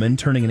 widowed woman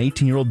turning an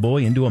 18-year-old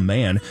boy into a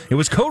man. It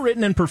was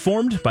co-written and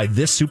performed by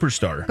this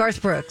superstar. Garth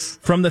Brooks.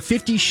 From the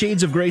 50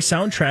 Shades of Grey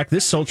soundtrack,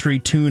 this sultry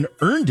tune,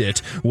 Earned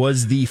It,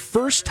 was the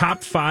first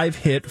top 5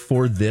 hit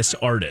for this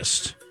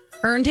artist.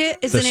 Earned It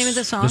is the name of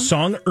the song? The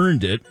song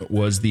Earned It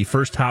was the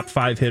first top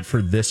 5 hit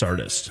for this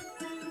artist.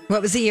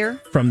 What was the year?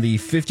 From the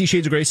 50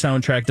 Shades of Grey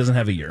soundtrack, doesn't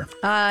have a year.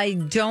 I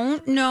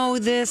don't know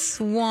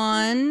this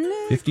one.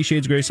 50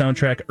 Shades of Grey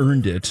soundtrack,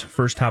 Earned It.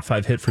 First top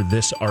 5 hit for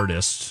this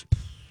artist.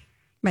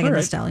 Megan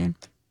Thee Stallion.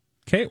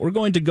 Okay, we're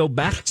going to go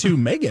back to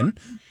Megan,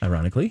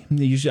 ironically.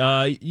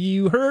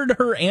 You heard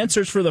her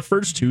answers for the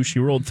first 2. She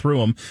rolled through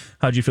them.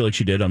 How'd you feel like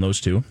she did on those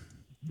 2?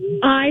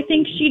 I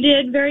think she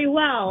did very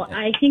well.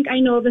 I think I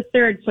know the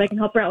third, so I can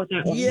help her out with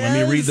that one. Yes.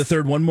 Let me read the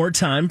third one more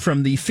time.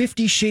 From the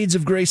 50 Shades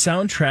of Grey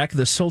soundtrack,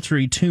 the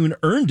sultry tune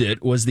Earned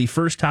It was the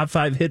first top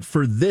 5 hit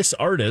for this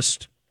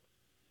artist.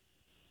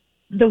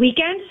 The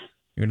Weeknd?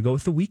 You're going to go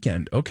with The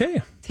Weeknd.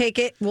 Okay. Take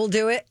it. We'll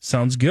do it.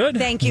 Sounds good.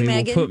 Thank you,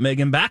 Megan. We'll put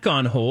Megan back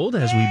on hold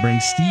as we bring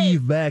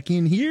Steve back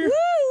in here. Woo!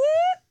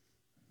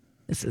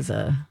 This is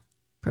a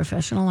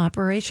professional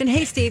operation.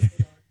 Hey, Steve.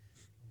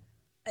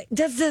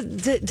 Does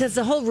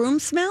the whole room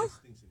smell?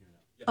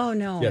 Oh,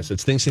 no. Yes, it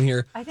stinks in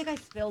here. I think I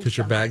spilled because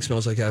your bag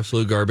smells like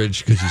absolute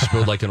garbage because you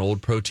spilled like an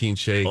old protein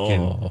shake.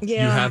 Oh. And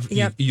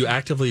Yeah, you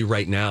actively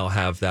right now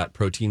have that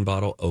protein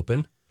bottle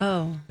open.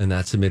 Oh. And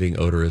that's emitting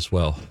odor as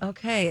well.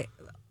 Okay.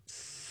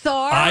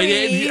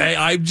 Sorry.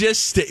 I'm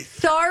just...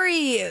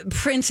 Sorry,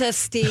 Princess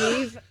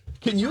Steve.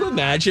 Can you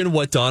imagine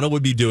what Donna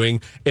would be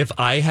doing if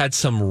I had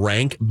some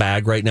rank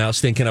bag right now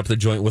stinking up the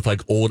joint with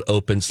like old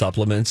open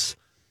supplements?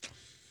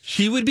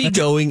 She would be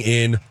going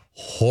in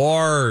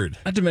hard.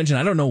 Not to mention,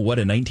 I don't know what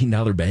a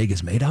 $19 bag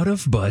is made out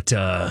of, but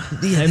I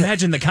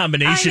imagine the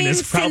combination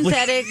is probably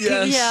synthetic.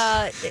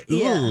 Yes.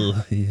 Yeah. Ugh,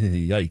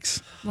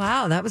 yikes!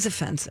 Wow, that was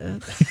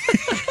offensive.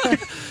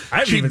 I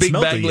haven't even big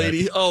smelled bag it yet.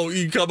 lady. Oh,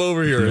 you come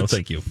over here. No,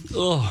 thank you.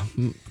 Oh,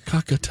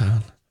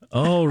 Cockatown.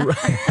 Oh,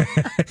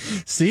 right.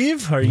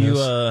 Steve, are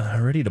you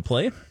ready to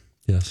play?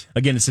 Yes.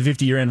 Again, it's the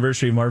 50-year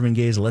anniversary of Marvin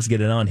Gaye's Let's Get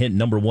It On, hit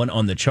 #1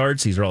 on the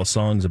charts. These are all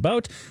songs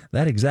about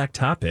that exact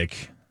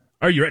topic.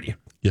 Are you ready?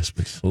 Yes,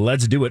 please.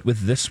 Let's do it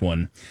with this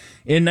one.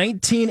 In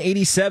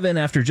 1987,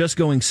 after just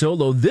going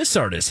solo, this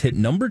artist hit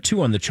 #2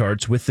 on the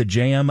charts with the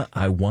jam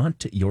I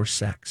Want Your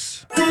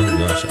Sex. Oh,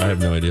 gosh, I have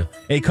no idea.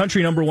 A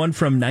country #1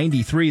 from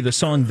 93, the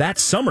song That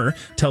Summer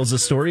tells the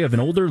story of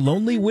an older,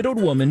 lonely, widowed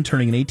woman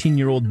turning an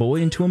 18-year-old boy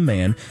into a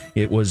man.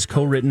 It was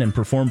co-written and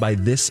performed by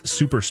this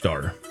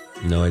superstar.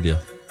 No idea.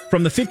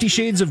 From the 50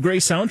 Shades of Grey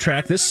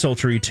soundtrack, the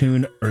sultry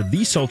tune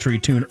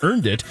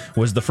Earned It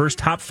was the first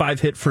top 5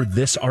 hit for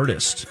this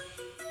artist.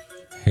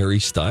 Harry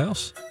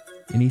Styles?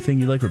 Anything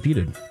you like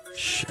repeated?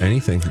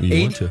 Anything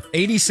you want to.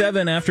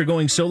 87, after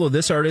going solo,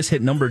 this artist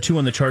hit #2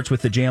 on the charts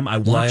with the jam I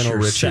Want Lionel Your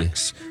Richie.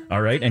 Sex.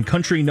 All right, and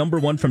country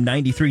 #1 from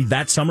 93,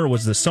 That Summer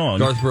was the song.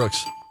 Garth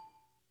Brooks.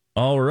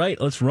 All right,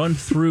 let's run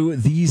through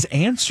these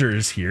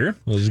answers here.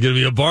 Well, this is going to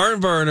be a barn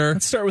burner.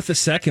 Let's start with the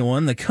second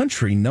one. The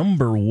country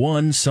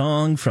 #1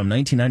 song from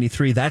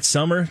 1993, That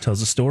Summer, tells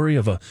the story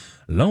of a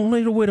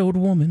lonely widowed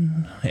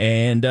woman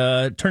and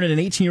turning an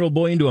 18-year-old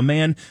boy into a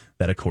man.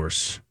 That, of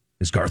course,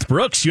 is Garth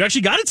Brooks. You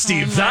actually got it,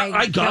 Steve.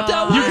 I got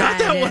that one. You got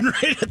that one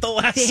right at the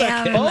last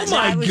second. Oh,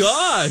 my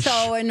gosh.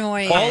 So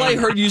annoying. All I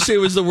heard you say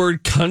was the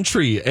word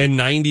country in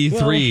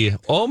 93. Well,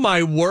 oh,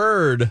 my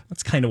word.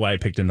 That's kind of why I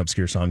picked an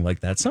obscure song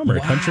like That Summer.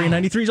 Wow. Country in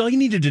 93 is all you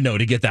needed to know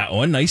to get that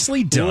one.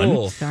 Nicely done.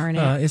 Cool. Darn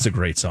it. It's a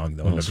great song,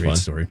 though, and a great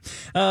story.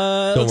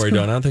 Don't worry,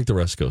 Don. I don't think the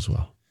rest goes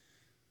well.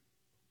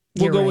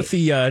 We'll You're go right. with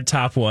the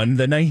top one,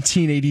 the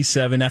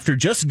 1987. After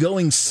just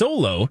going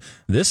solo,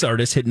 this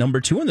artist hit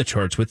number 2 on the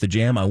charts with the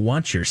jam I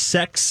Want Your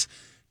Sex.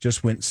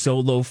 Just went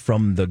solo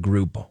from the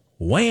group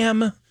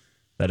Wham!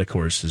 That, of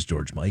course, is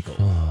George Michael.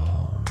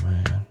 Oh,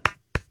 man.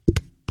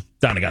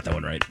 Donna got that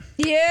one right.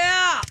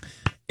 Yeah.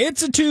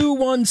 It's a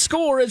 2-1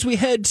 score as we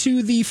head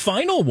to the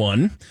final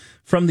one.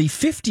 From the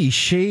 50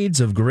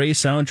 Shades of Grey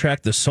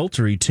soundtrack, the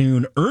sultry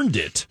tune Earned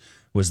It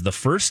was the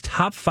first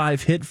top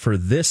 5 hit for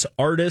this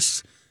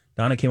artist.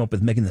 Donna came up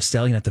with Megan Thee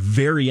Stallion at the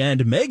very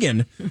end.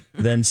 Megan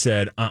then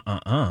said,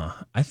 I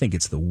think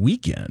it's The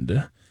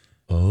Weeknd.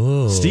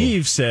 Oh.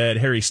 Steve said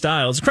Harry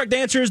Styles. The correct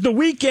answer is The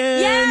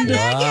Weeknd.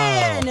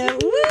 Yeah, Megan.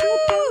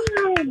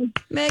 Woo!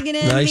 Megan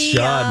and Nice Mia.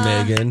 job,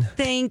 Megan.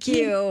 Thank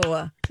you.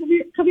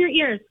 Cover your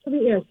ears. Cover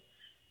your ears.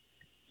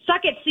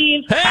 Suck it,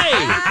 Steve. Hey,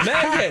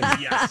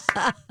 Megan. Yes.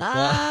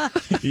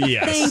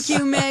 Yes. Thank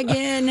you,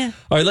 Megan.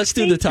 All right, let's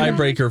do the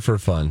tiebreaker for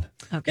fun.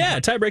 Okay. Yeah,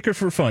 tiebreaker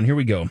for fun. Here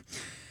we go.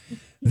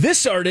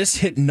 This artist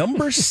hit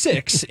number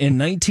 6 in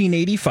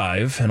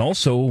 1985 and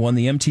also won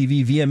the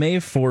MTV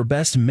VMA for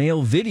Best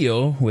Male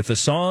Video with a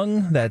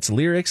song that's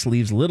lyrics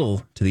leaves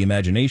little to the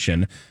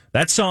imagination.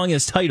 That song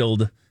is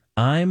titled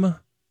I'm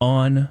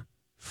on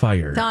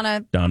Fire.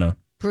 Donna.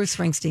 Bruce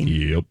Springsteen.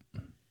 Yep.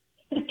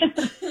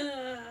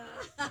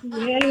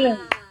 Yay.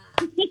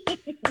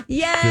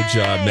 Good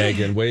job,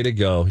 Megan. Way to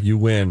go. You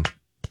win.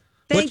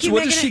 Thank you, What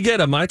Megan. does she get?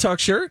 A My Talk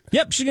shirt?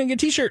 Yep, she's going to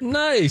get a t-shirt.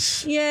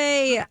 Nice.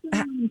 Yay.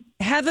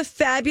 Have a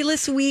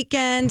fabulous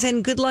weekend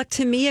and good luck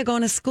to Mia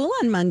going to school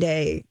on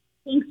Monday.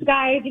 Thanks,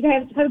 guys. You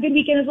guys have a good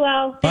weekend as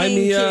well. Bye, Thank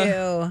Mia.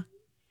 you.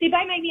 Say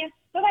bye, Mia.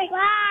 Bye-bye.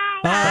 Bye.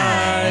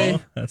 Bye.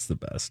 Oh, that's the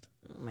best.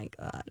 Oh, my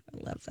God. I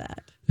love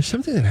that. There's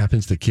something that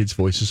happens to kids'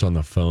 voices on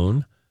the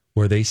phone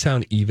where they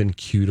sound even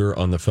cuter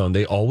on the phone.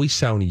 They always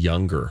sound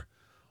younger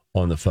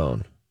on the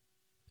phone.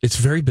 It's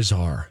very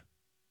bizarre.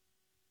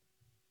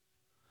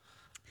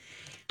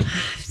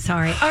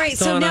 Sorry. All right.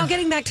 So Donna. now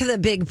getting back to the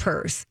big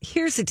purse.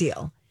 Here's the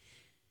deal.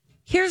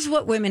 Here's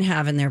what women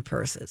have in their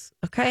purses.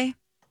 Okay.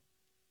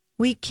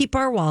 We keep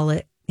our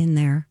wallet in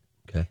there.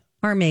 Okay.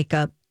 Our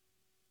makeup.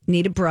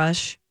 Need a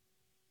brush.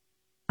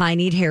 I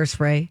need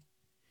hairspray.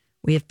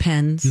 We have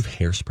pens. You have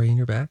hairspray in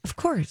your bag? Of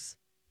course.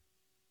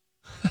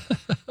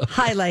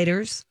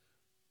 Highlighters.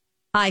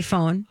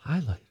 iPhone.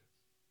 Highlight.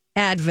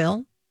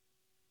 Advil.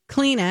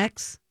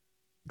 Kleenex.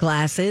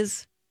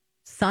 Glasses.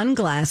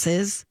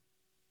 Sunglasses.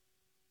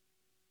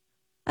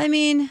 I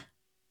mean,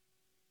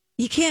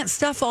 you can't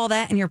stuff all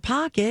that in your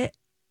pocket.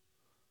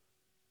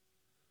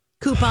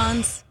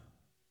 Coupons.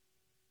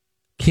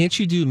 Can't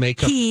you do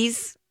makeup?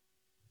 Keys.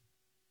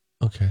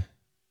 Okay.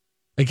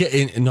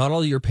 Again, and not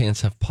all your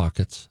pants have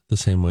pockets the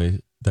same way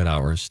that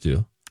ours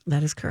do.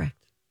 That is correct.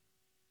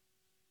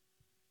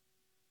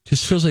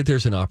 Just feels like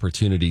there's an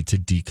opportunity to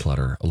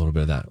declutter a little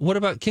bit of that. What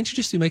about, can't you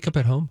just do makeup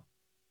at home?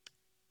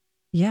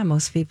 Yeah,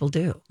 most people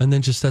do. And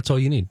then just, that's all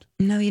you need.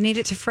 No, you need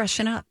it to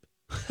freshen up.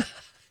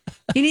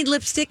 You need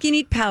lipstick. You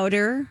need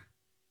powder.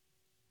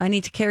 I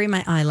need to carry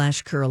my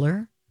eyelash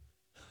curler.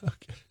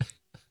 Okay.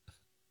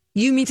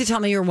 You mean to tell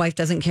me your wife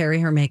doesn't carry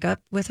her makeup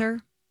with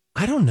her?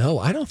 I don't know.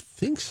 I don't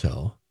think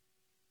so.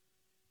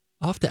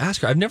 I'll have to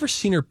ask her. I've never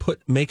seen her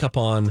put makeup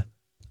on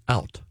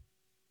out.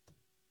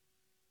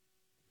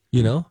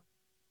 You know?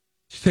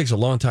 She takes a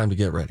long time to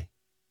get ready.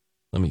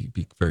 Let me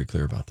be very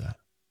clear about that.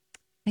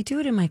 I do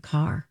it in my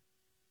car.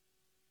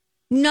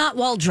 Not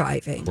while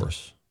driving. Of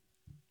course.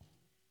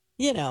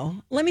 You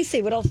know, let me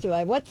see. What else do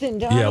I? What's in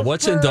Donna's Yeah,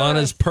 what's in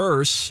Donna's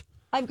purse?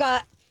 I've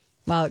got,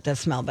 well, it does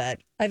smell bad.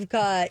 I've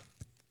got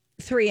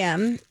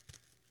 3M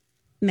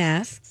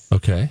masks.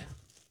 Okay.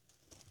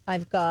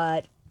 I've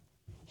got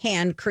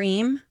hand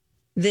cream.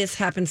 This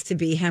happens to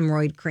be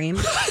hemorrhoid cream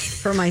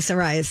for my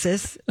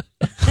psoriasis.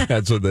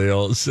 That's what they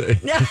all say.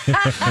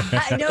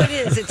 I know it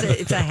is.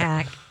 It's a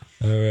hack.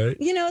 All right.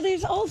 You know,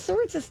 there's all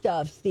sorts of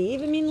stuff,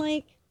 Steve. I mean,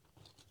 like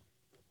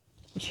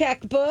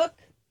checkbook,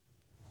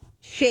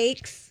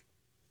 shakes,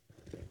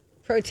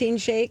 protein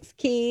shakes,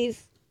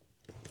 keys,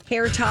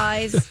 hair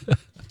ties,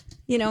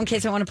 you know, in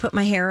case I want to put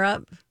my hair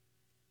up.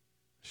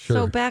 Sure.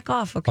 So back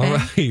off, okay? All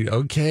right.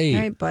 Okay.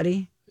 All right,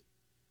 buddy.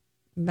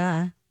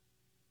 Bye.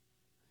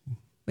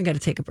 We got to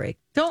take a break.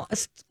 Don't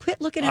quit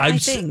looking at my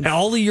things.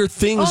 All of your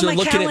things Oh, are my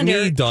looking calendar.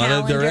 at me,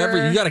 Donna. They're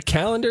Calendar. you got a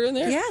calendar in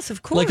there? Yes,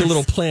 of course. Like a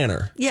little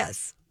planner.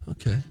 Yes,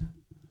 Okay.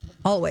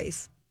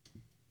 always.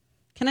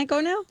 Can I go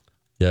now?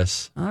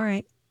 Yes. All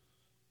right.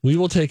 We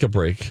will take a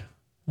break.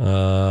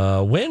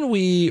 When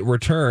we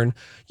return,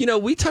 you know,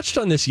 we touched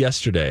on this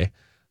yesterday,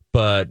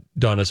 but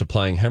Donna's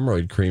applying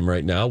hemorrhoid cream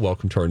right now.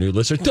 Welcome to our new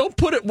listener. Don't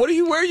put it. Where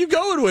are you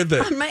going with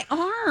it? On my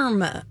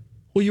arm.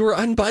 Well, you were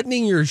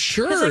unbuttoning your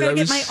shirt. Because I got to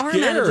get was my arm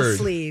scared. out of the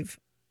sleeve.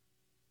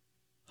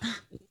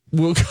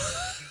 We'll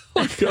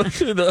go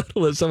through the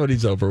list.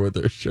 Somebody's over with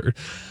their shirt.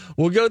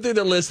 We'll go through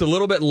the list a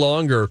little bit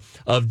longer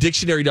of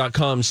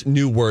dictionary.com's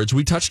new words.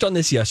 We touched on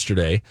this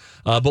yesterday,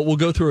 but we'll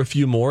go through a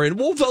few more and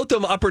we'll vote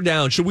them up or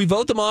down. Should we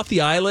vote them off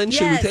the island?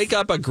 Should we Yes. take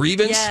up a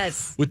grievance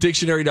Yes. with I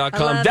dictionary.com?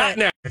 love That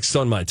it. next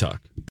on My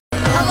Talk.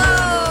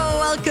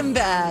 Hello. Welcome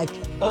back.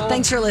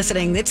 Thanks for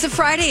listening. It's the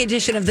Friday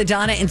edition of the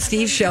Donna and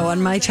Steve Show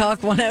on My Talk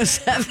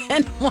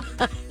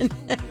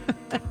 107.1.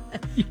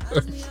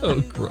 You're so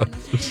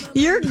gross.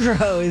 You're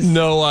gross.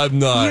 No, I'm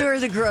not. You're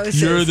the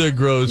grossest. You're the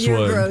gross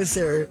You're one.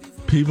 grosser.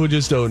 People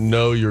just don't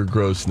know your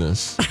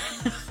grossness.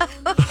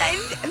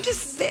 I'm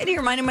just sitting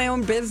here minding my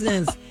own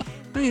business. I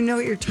don't even know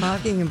what you're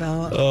talking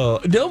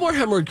about. No more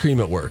hemorrhoid cream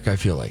at work, I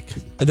feel like.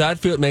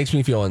 Makes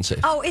me feel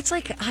unsafe. Oh, it's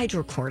like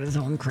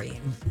hydrocortisone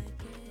cream.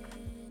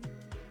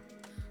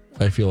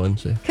 I feel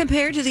unsafe.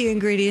 Compared to the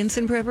ingredients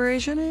in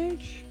Preparation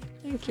H.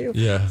 Thank you.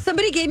 Yeah.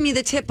 Somebody gave me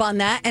the tip on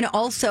that, and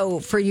also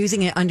for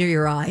using it under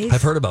your eyes.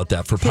 I've heard about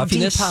that for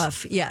puffiness.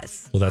 Depuff,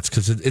 yes. Well, that's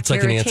because it's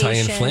like Irritation. an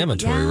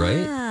anti-inflammatory, right?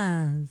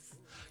 Yes.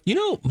 You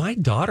know, my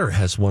daughter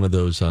has one of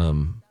those.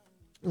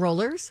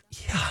 Rollers?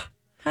 Yeah.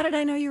 How did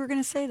I know you were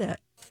going to say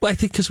that? Well, I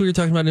think because we were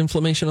talking about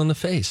inflammation on the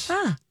face.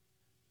 Ah.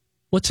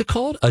 What's it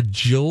called? A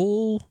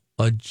gel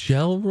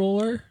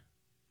roller?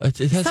 It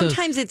has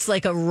Sometimes it's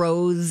like a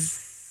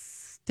rose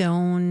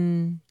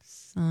stone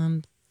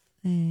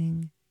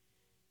something.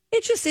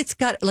 It's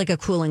got like a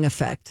cooling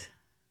effect.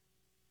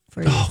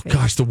 For your face.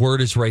 Gosh, the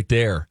word is right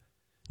there.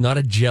 Not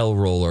a gel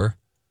roller.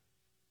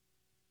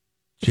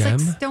 Gem?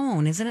 It's like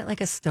stone. Isn't it like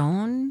a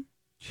stone?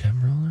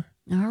 Gem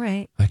roller? All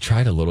right. I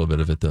tried a little bit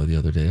of it, though, the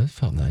other day. It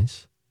felt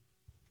nice.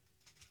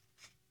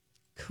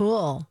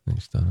 Cool.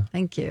 Thanks, Donna.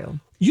 Thank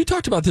you. You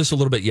talked about this a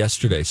little bit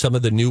yesterday. Some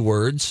of the new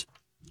words.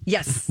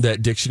 Yes.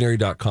 That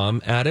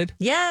dictionary.com added.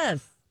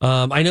 Yes.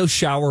 I know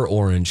shower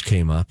orange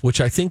came up, which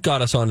I think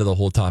got us onto the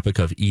whole topic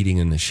of eating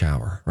in the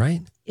shower,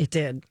 right? It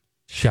did.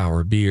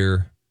 Shower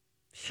beer.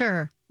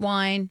 Sure.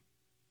 Wine,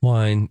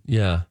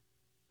 yeah.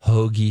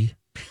 Hoagie,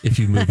 if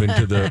you move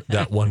into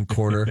that one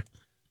corner.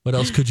 What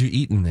else could you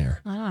eat in there?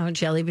 I don't know,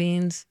 jelly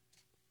beans.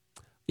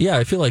 Yeah,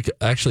 I feel like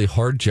actually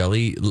hard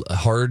jelly,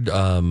 hard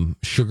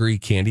sugary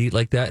candy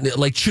like that,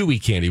 like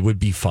chewy candy would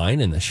be fine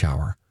in the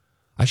shower.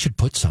 I should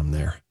put some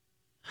there.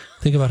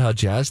 Think about how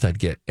jazzed I'd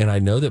get. And I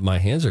know that my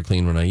hands are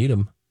clean when I eat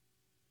them.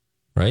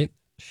 Right?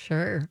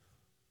 Sure.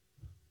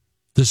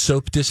 Does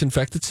soap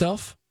disinfect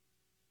itself?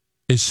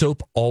 Is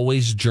soap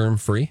always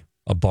germ-free?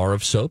 A bar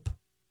of soap?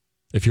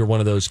 If you're one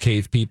of those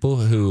cave people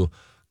who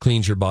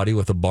cleans your body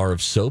with a bar of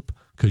soap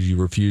because you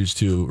refuse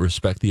to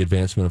respect the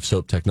advancement of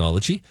soap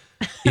technology,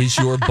 is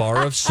your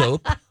bar of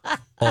soap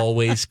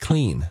always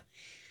clean?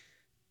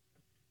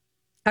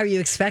 Are you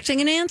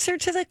expecting an answer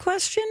to the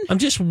question? I'm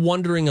just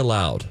wondering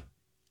aloud.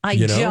 I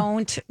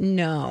don't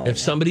know. If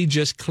somebody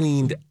just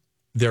cleaned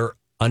their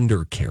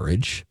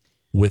undercarriage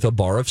with a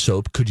bar of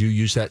soap, could you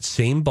use that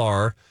same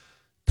bar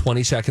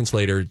 20 seconds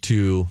later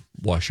to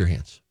wash your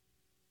hands?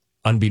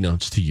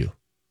 Unbeknownst to you.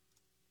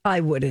 I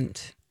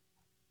wouldn't.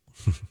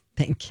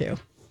 Thank you.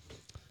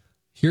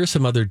 Here are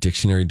some other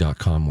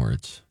dictionary.com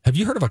words. Have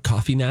you heard of a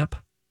coffee nap?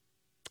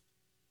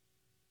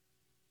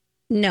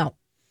 No.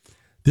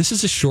 This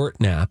is a short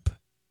nap.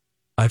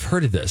 I've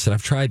heard of this and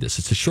I've tried this.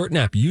 It's a short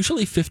nap,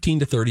 usually 15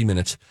 to 30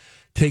 minutes,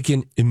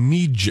 taken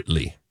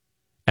immediately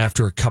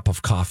after a cup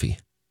of coffee.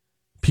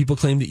 People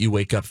claim that you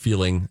wake up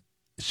feeling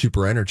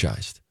super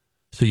energized.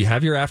 So you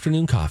have your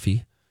afternoon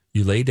coffee,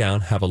 you lay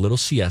down, have a little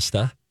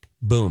siesta,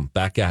 boom,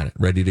 back at it,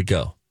 ready to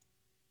go.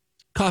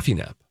 Coffee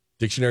nap.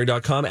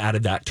 Dictionary.com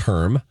added that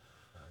term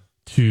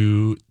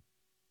to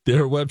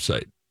their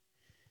website.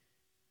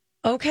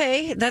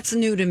 Okay, that's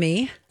new to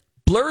me.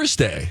 Blur's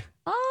Day.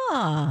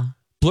 Ah.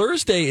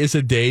 Blur's Day is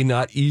a day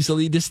not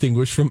easily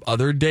distinguished from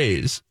other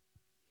days.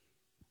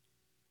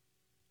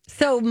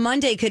 So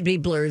Monday could be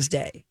Blur's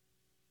Day.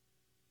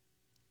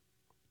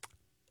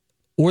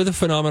 Or the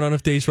phenomenon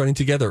of days running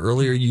together.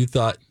 Earlier, you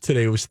thought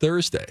today was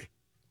Thursday,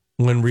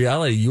 when in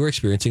reality, you were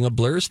experiencing a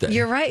Blur's Day.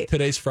 You're right.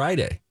 Today's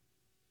Friday.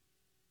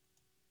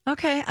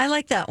 Okay, I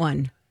like that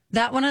one.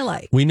 That one I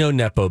like. We know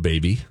Nepo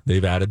Baby.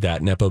 They've added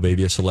that. Nepo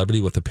Baby, a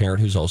celebrity with a parent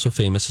who's also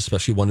famous,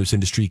 especially one whose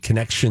industry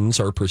connections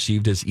are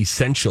perceived as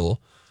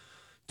essential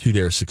to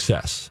their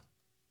success.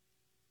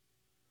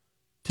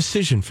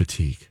 Decision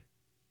fatigue.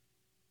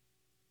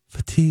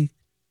 Fatigue.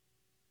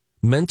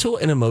 Mental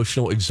and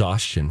emotional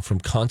exhaustion from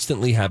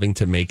constantly having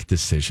to make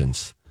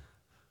decisions.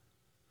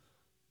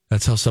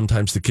 That's how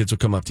sometimes the kids will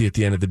come up to you at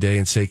the end of the day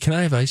and say, "Can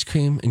I have ice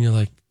cream?" And you're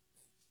like,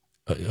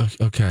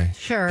 "Okay,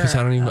 sure." Because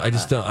I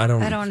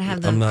don't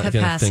have I'm not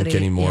going to think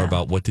anymore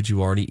about what did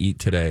you already eat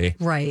today.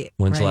 Right.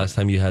 When's the right. last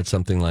time you had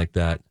something like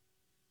that?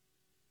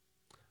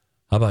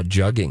 How about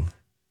jugging?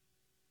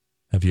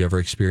 Have you ever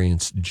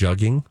experienced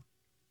jugging?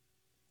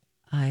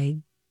 I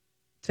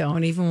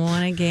don't even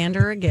want to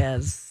gander a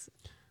guess.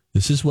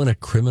 This is when a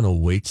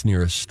criminal waits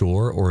near a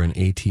store or an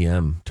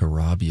ATM to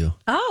rob you.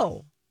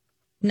 Oh,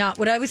 not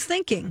what I was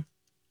thinking.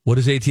 What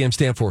does ATM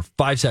stand for?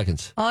 5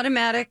 seconds.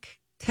 Automatic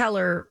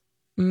teller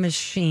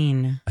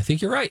machine. I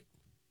think you're right.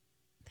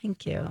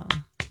 Thank you.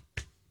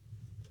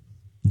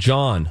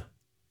 John.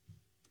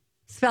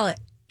 Spell it.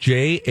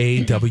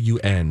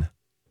 Jawn.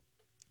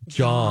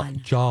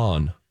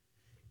 John.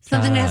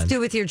 Something that has to do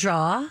with your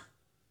jaw?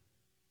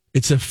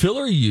 It's a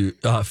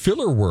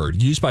filler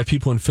word used by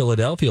people in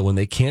Philadelphia when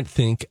they can't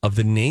think of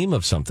the name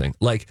of something.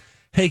 Like,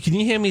 Hey, can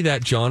you hand me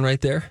that John right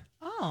there?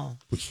 Oh.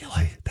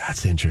 Really?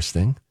 That's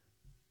interesting.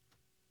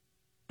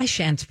 I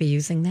shan't be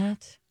using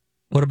that.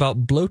 What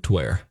about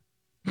bloatware?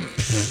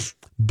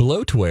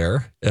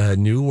 Bloatware, a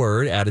new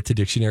word added to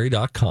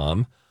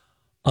dictionary.com.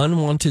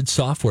 Unwanted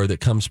software that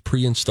comes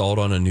pre-installed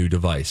on a new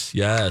device.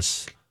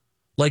 Yes.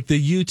 Like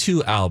the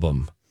U2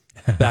 album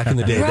back in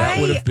the day. Right. That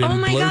would have been Oh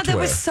my bloatware. God, that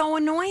was so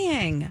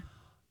annoying.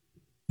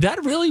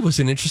 That really was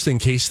an interesting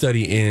case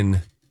study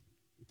in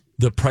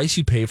the price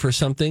you pay for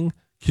something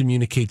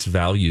communicates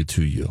value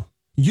to you.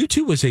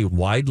 U2 was a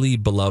widely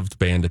beloved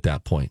band at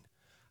that point.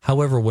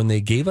 However, when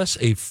they gave us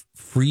a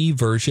free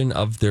version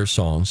of their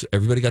songs,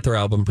 everybody got their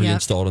album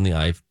pre-installed on the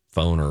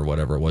iPhone or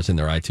whatever it was in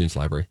their iTunes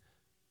library.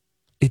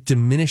 It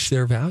diminished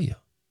their value.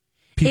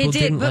 It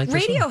did, but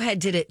Radiohead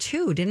did it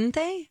too, didn't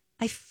they?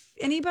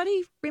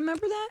 Anybody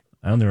remember that?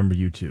 I only remember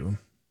U2.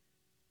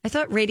 I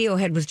thought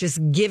Radiohead was just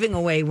giving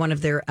away one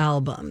of their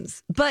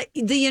albums. But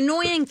the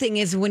annoying thing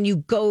is when you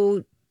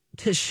go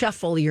to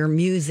shuffle your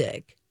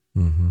music,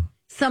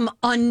 some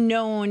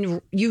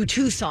unknown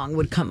U2 song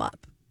would come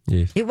up.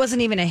 Yes. It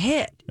wasn't even a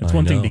hit. It's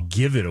one thing to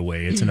give it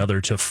away. It's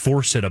another to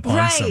force it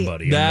upon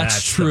somebody. And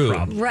That's true. The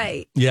problem.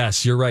 Right.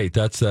 Yes, you're right.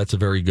 That's a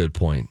very good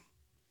point.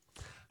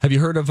 Have you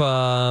heard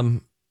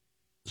of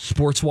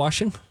sports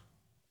washing?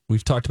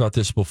 We've talked about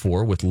this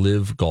before with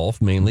Live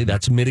Golf mainly.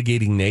 That's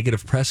mitigating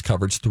negative press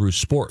coverage through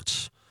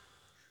sports.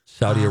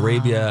 Saudi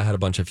Arabia had a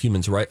bunch of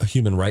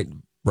human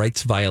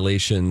rights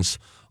violations,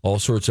 all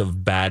sorts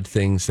of bad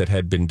things that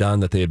had been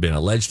done that they had been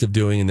alleged of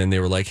doing. And then they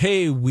were like,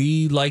 hey,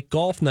 we like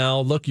golf now.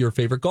 Look, your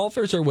favorite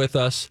golfers are with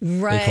us.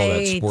 Right. They call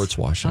that sports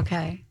washing.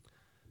 Okay.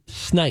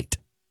 Snite.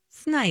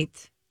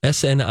 Snite.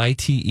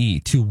 S-N-I-T-E.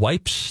 To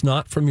wipe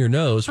snot from your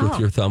nose with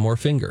your thumb or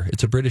finger.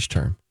 It's a British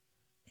term.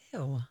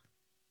 Ew.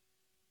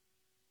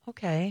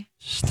 Okay.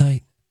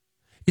 Snite.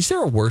 Is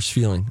there a worse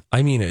feeling?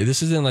 I mean,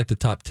 this is in like the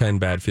top 10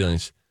 bad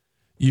feelings.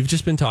 You've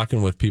just been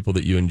talking with people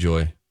that you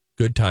enjoy.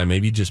 Good time.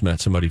 Maybe you just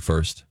met somebody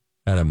first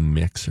at a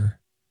mixer.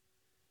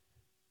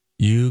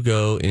 You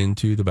go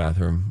into the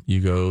bathroom, you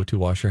go to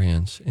wash your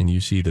hands, and you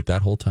see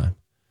that whole time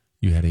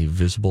you had a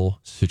visible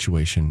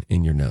situation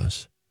in your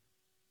nose.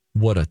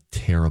 What a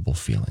terrible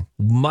feeling.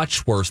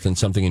 Much worse than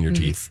something in your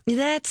teeth.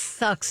 That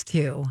sucks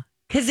too.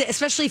 Because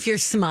especially if you're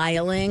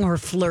smiling or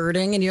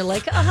flirting and you're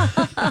like,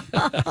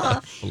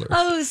 oh,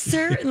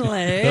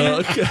 certainly.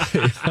 Okay.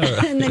 All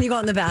right. And then you go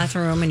in the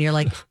bathroom and you're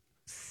like,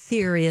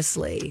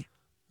 seriously.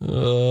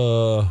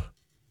 Okay,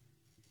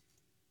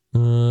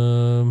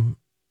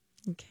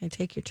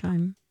 take your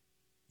time.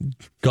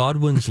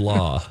 Godwin's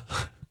Law.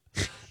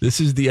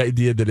 This is the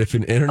idea that if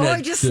an internet...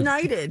 I just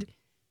snited.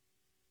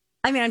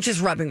 I mean, I'm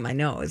just rubbing my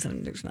nose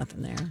and there's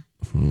nothing there.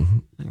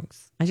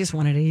 Thanks. I just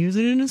wanted to use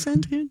it in a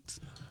sentence.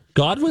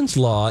 Godwin's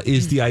Law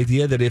is the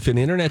idea that if an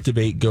internet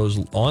debate goes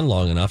on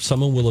long enough,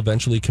 someone will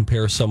eventually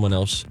compare someone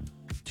else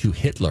to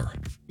Hitler.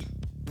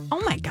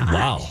 Oh, my God.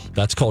 Wow.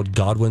 That's called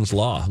Godwin's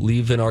Law.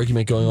 Leave an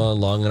argument going on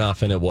long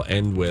enough and it will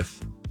end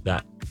with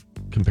that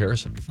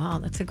comparison. Wow,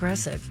 that's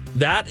aggressive.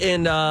 That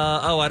and,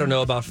 I don't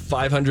know, about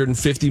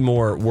 550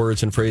 more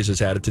words and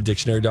phrases added to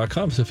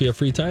dictionary.com. So if you have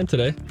free time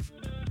today,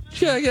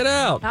 check it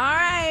out. All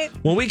right.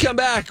 When we come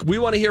back, we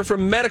want to hear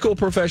from medical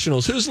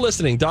professionals. Who's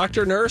listening?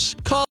 Doctor, nurse?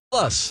 Call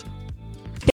us.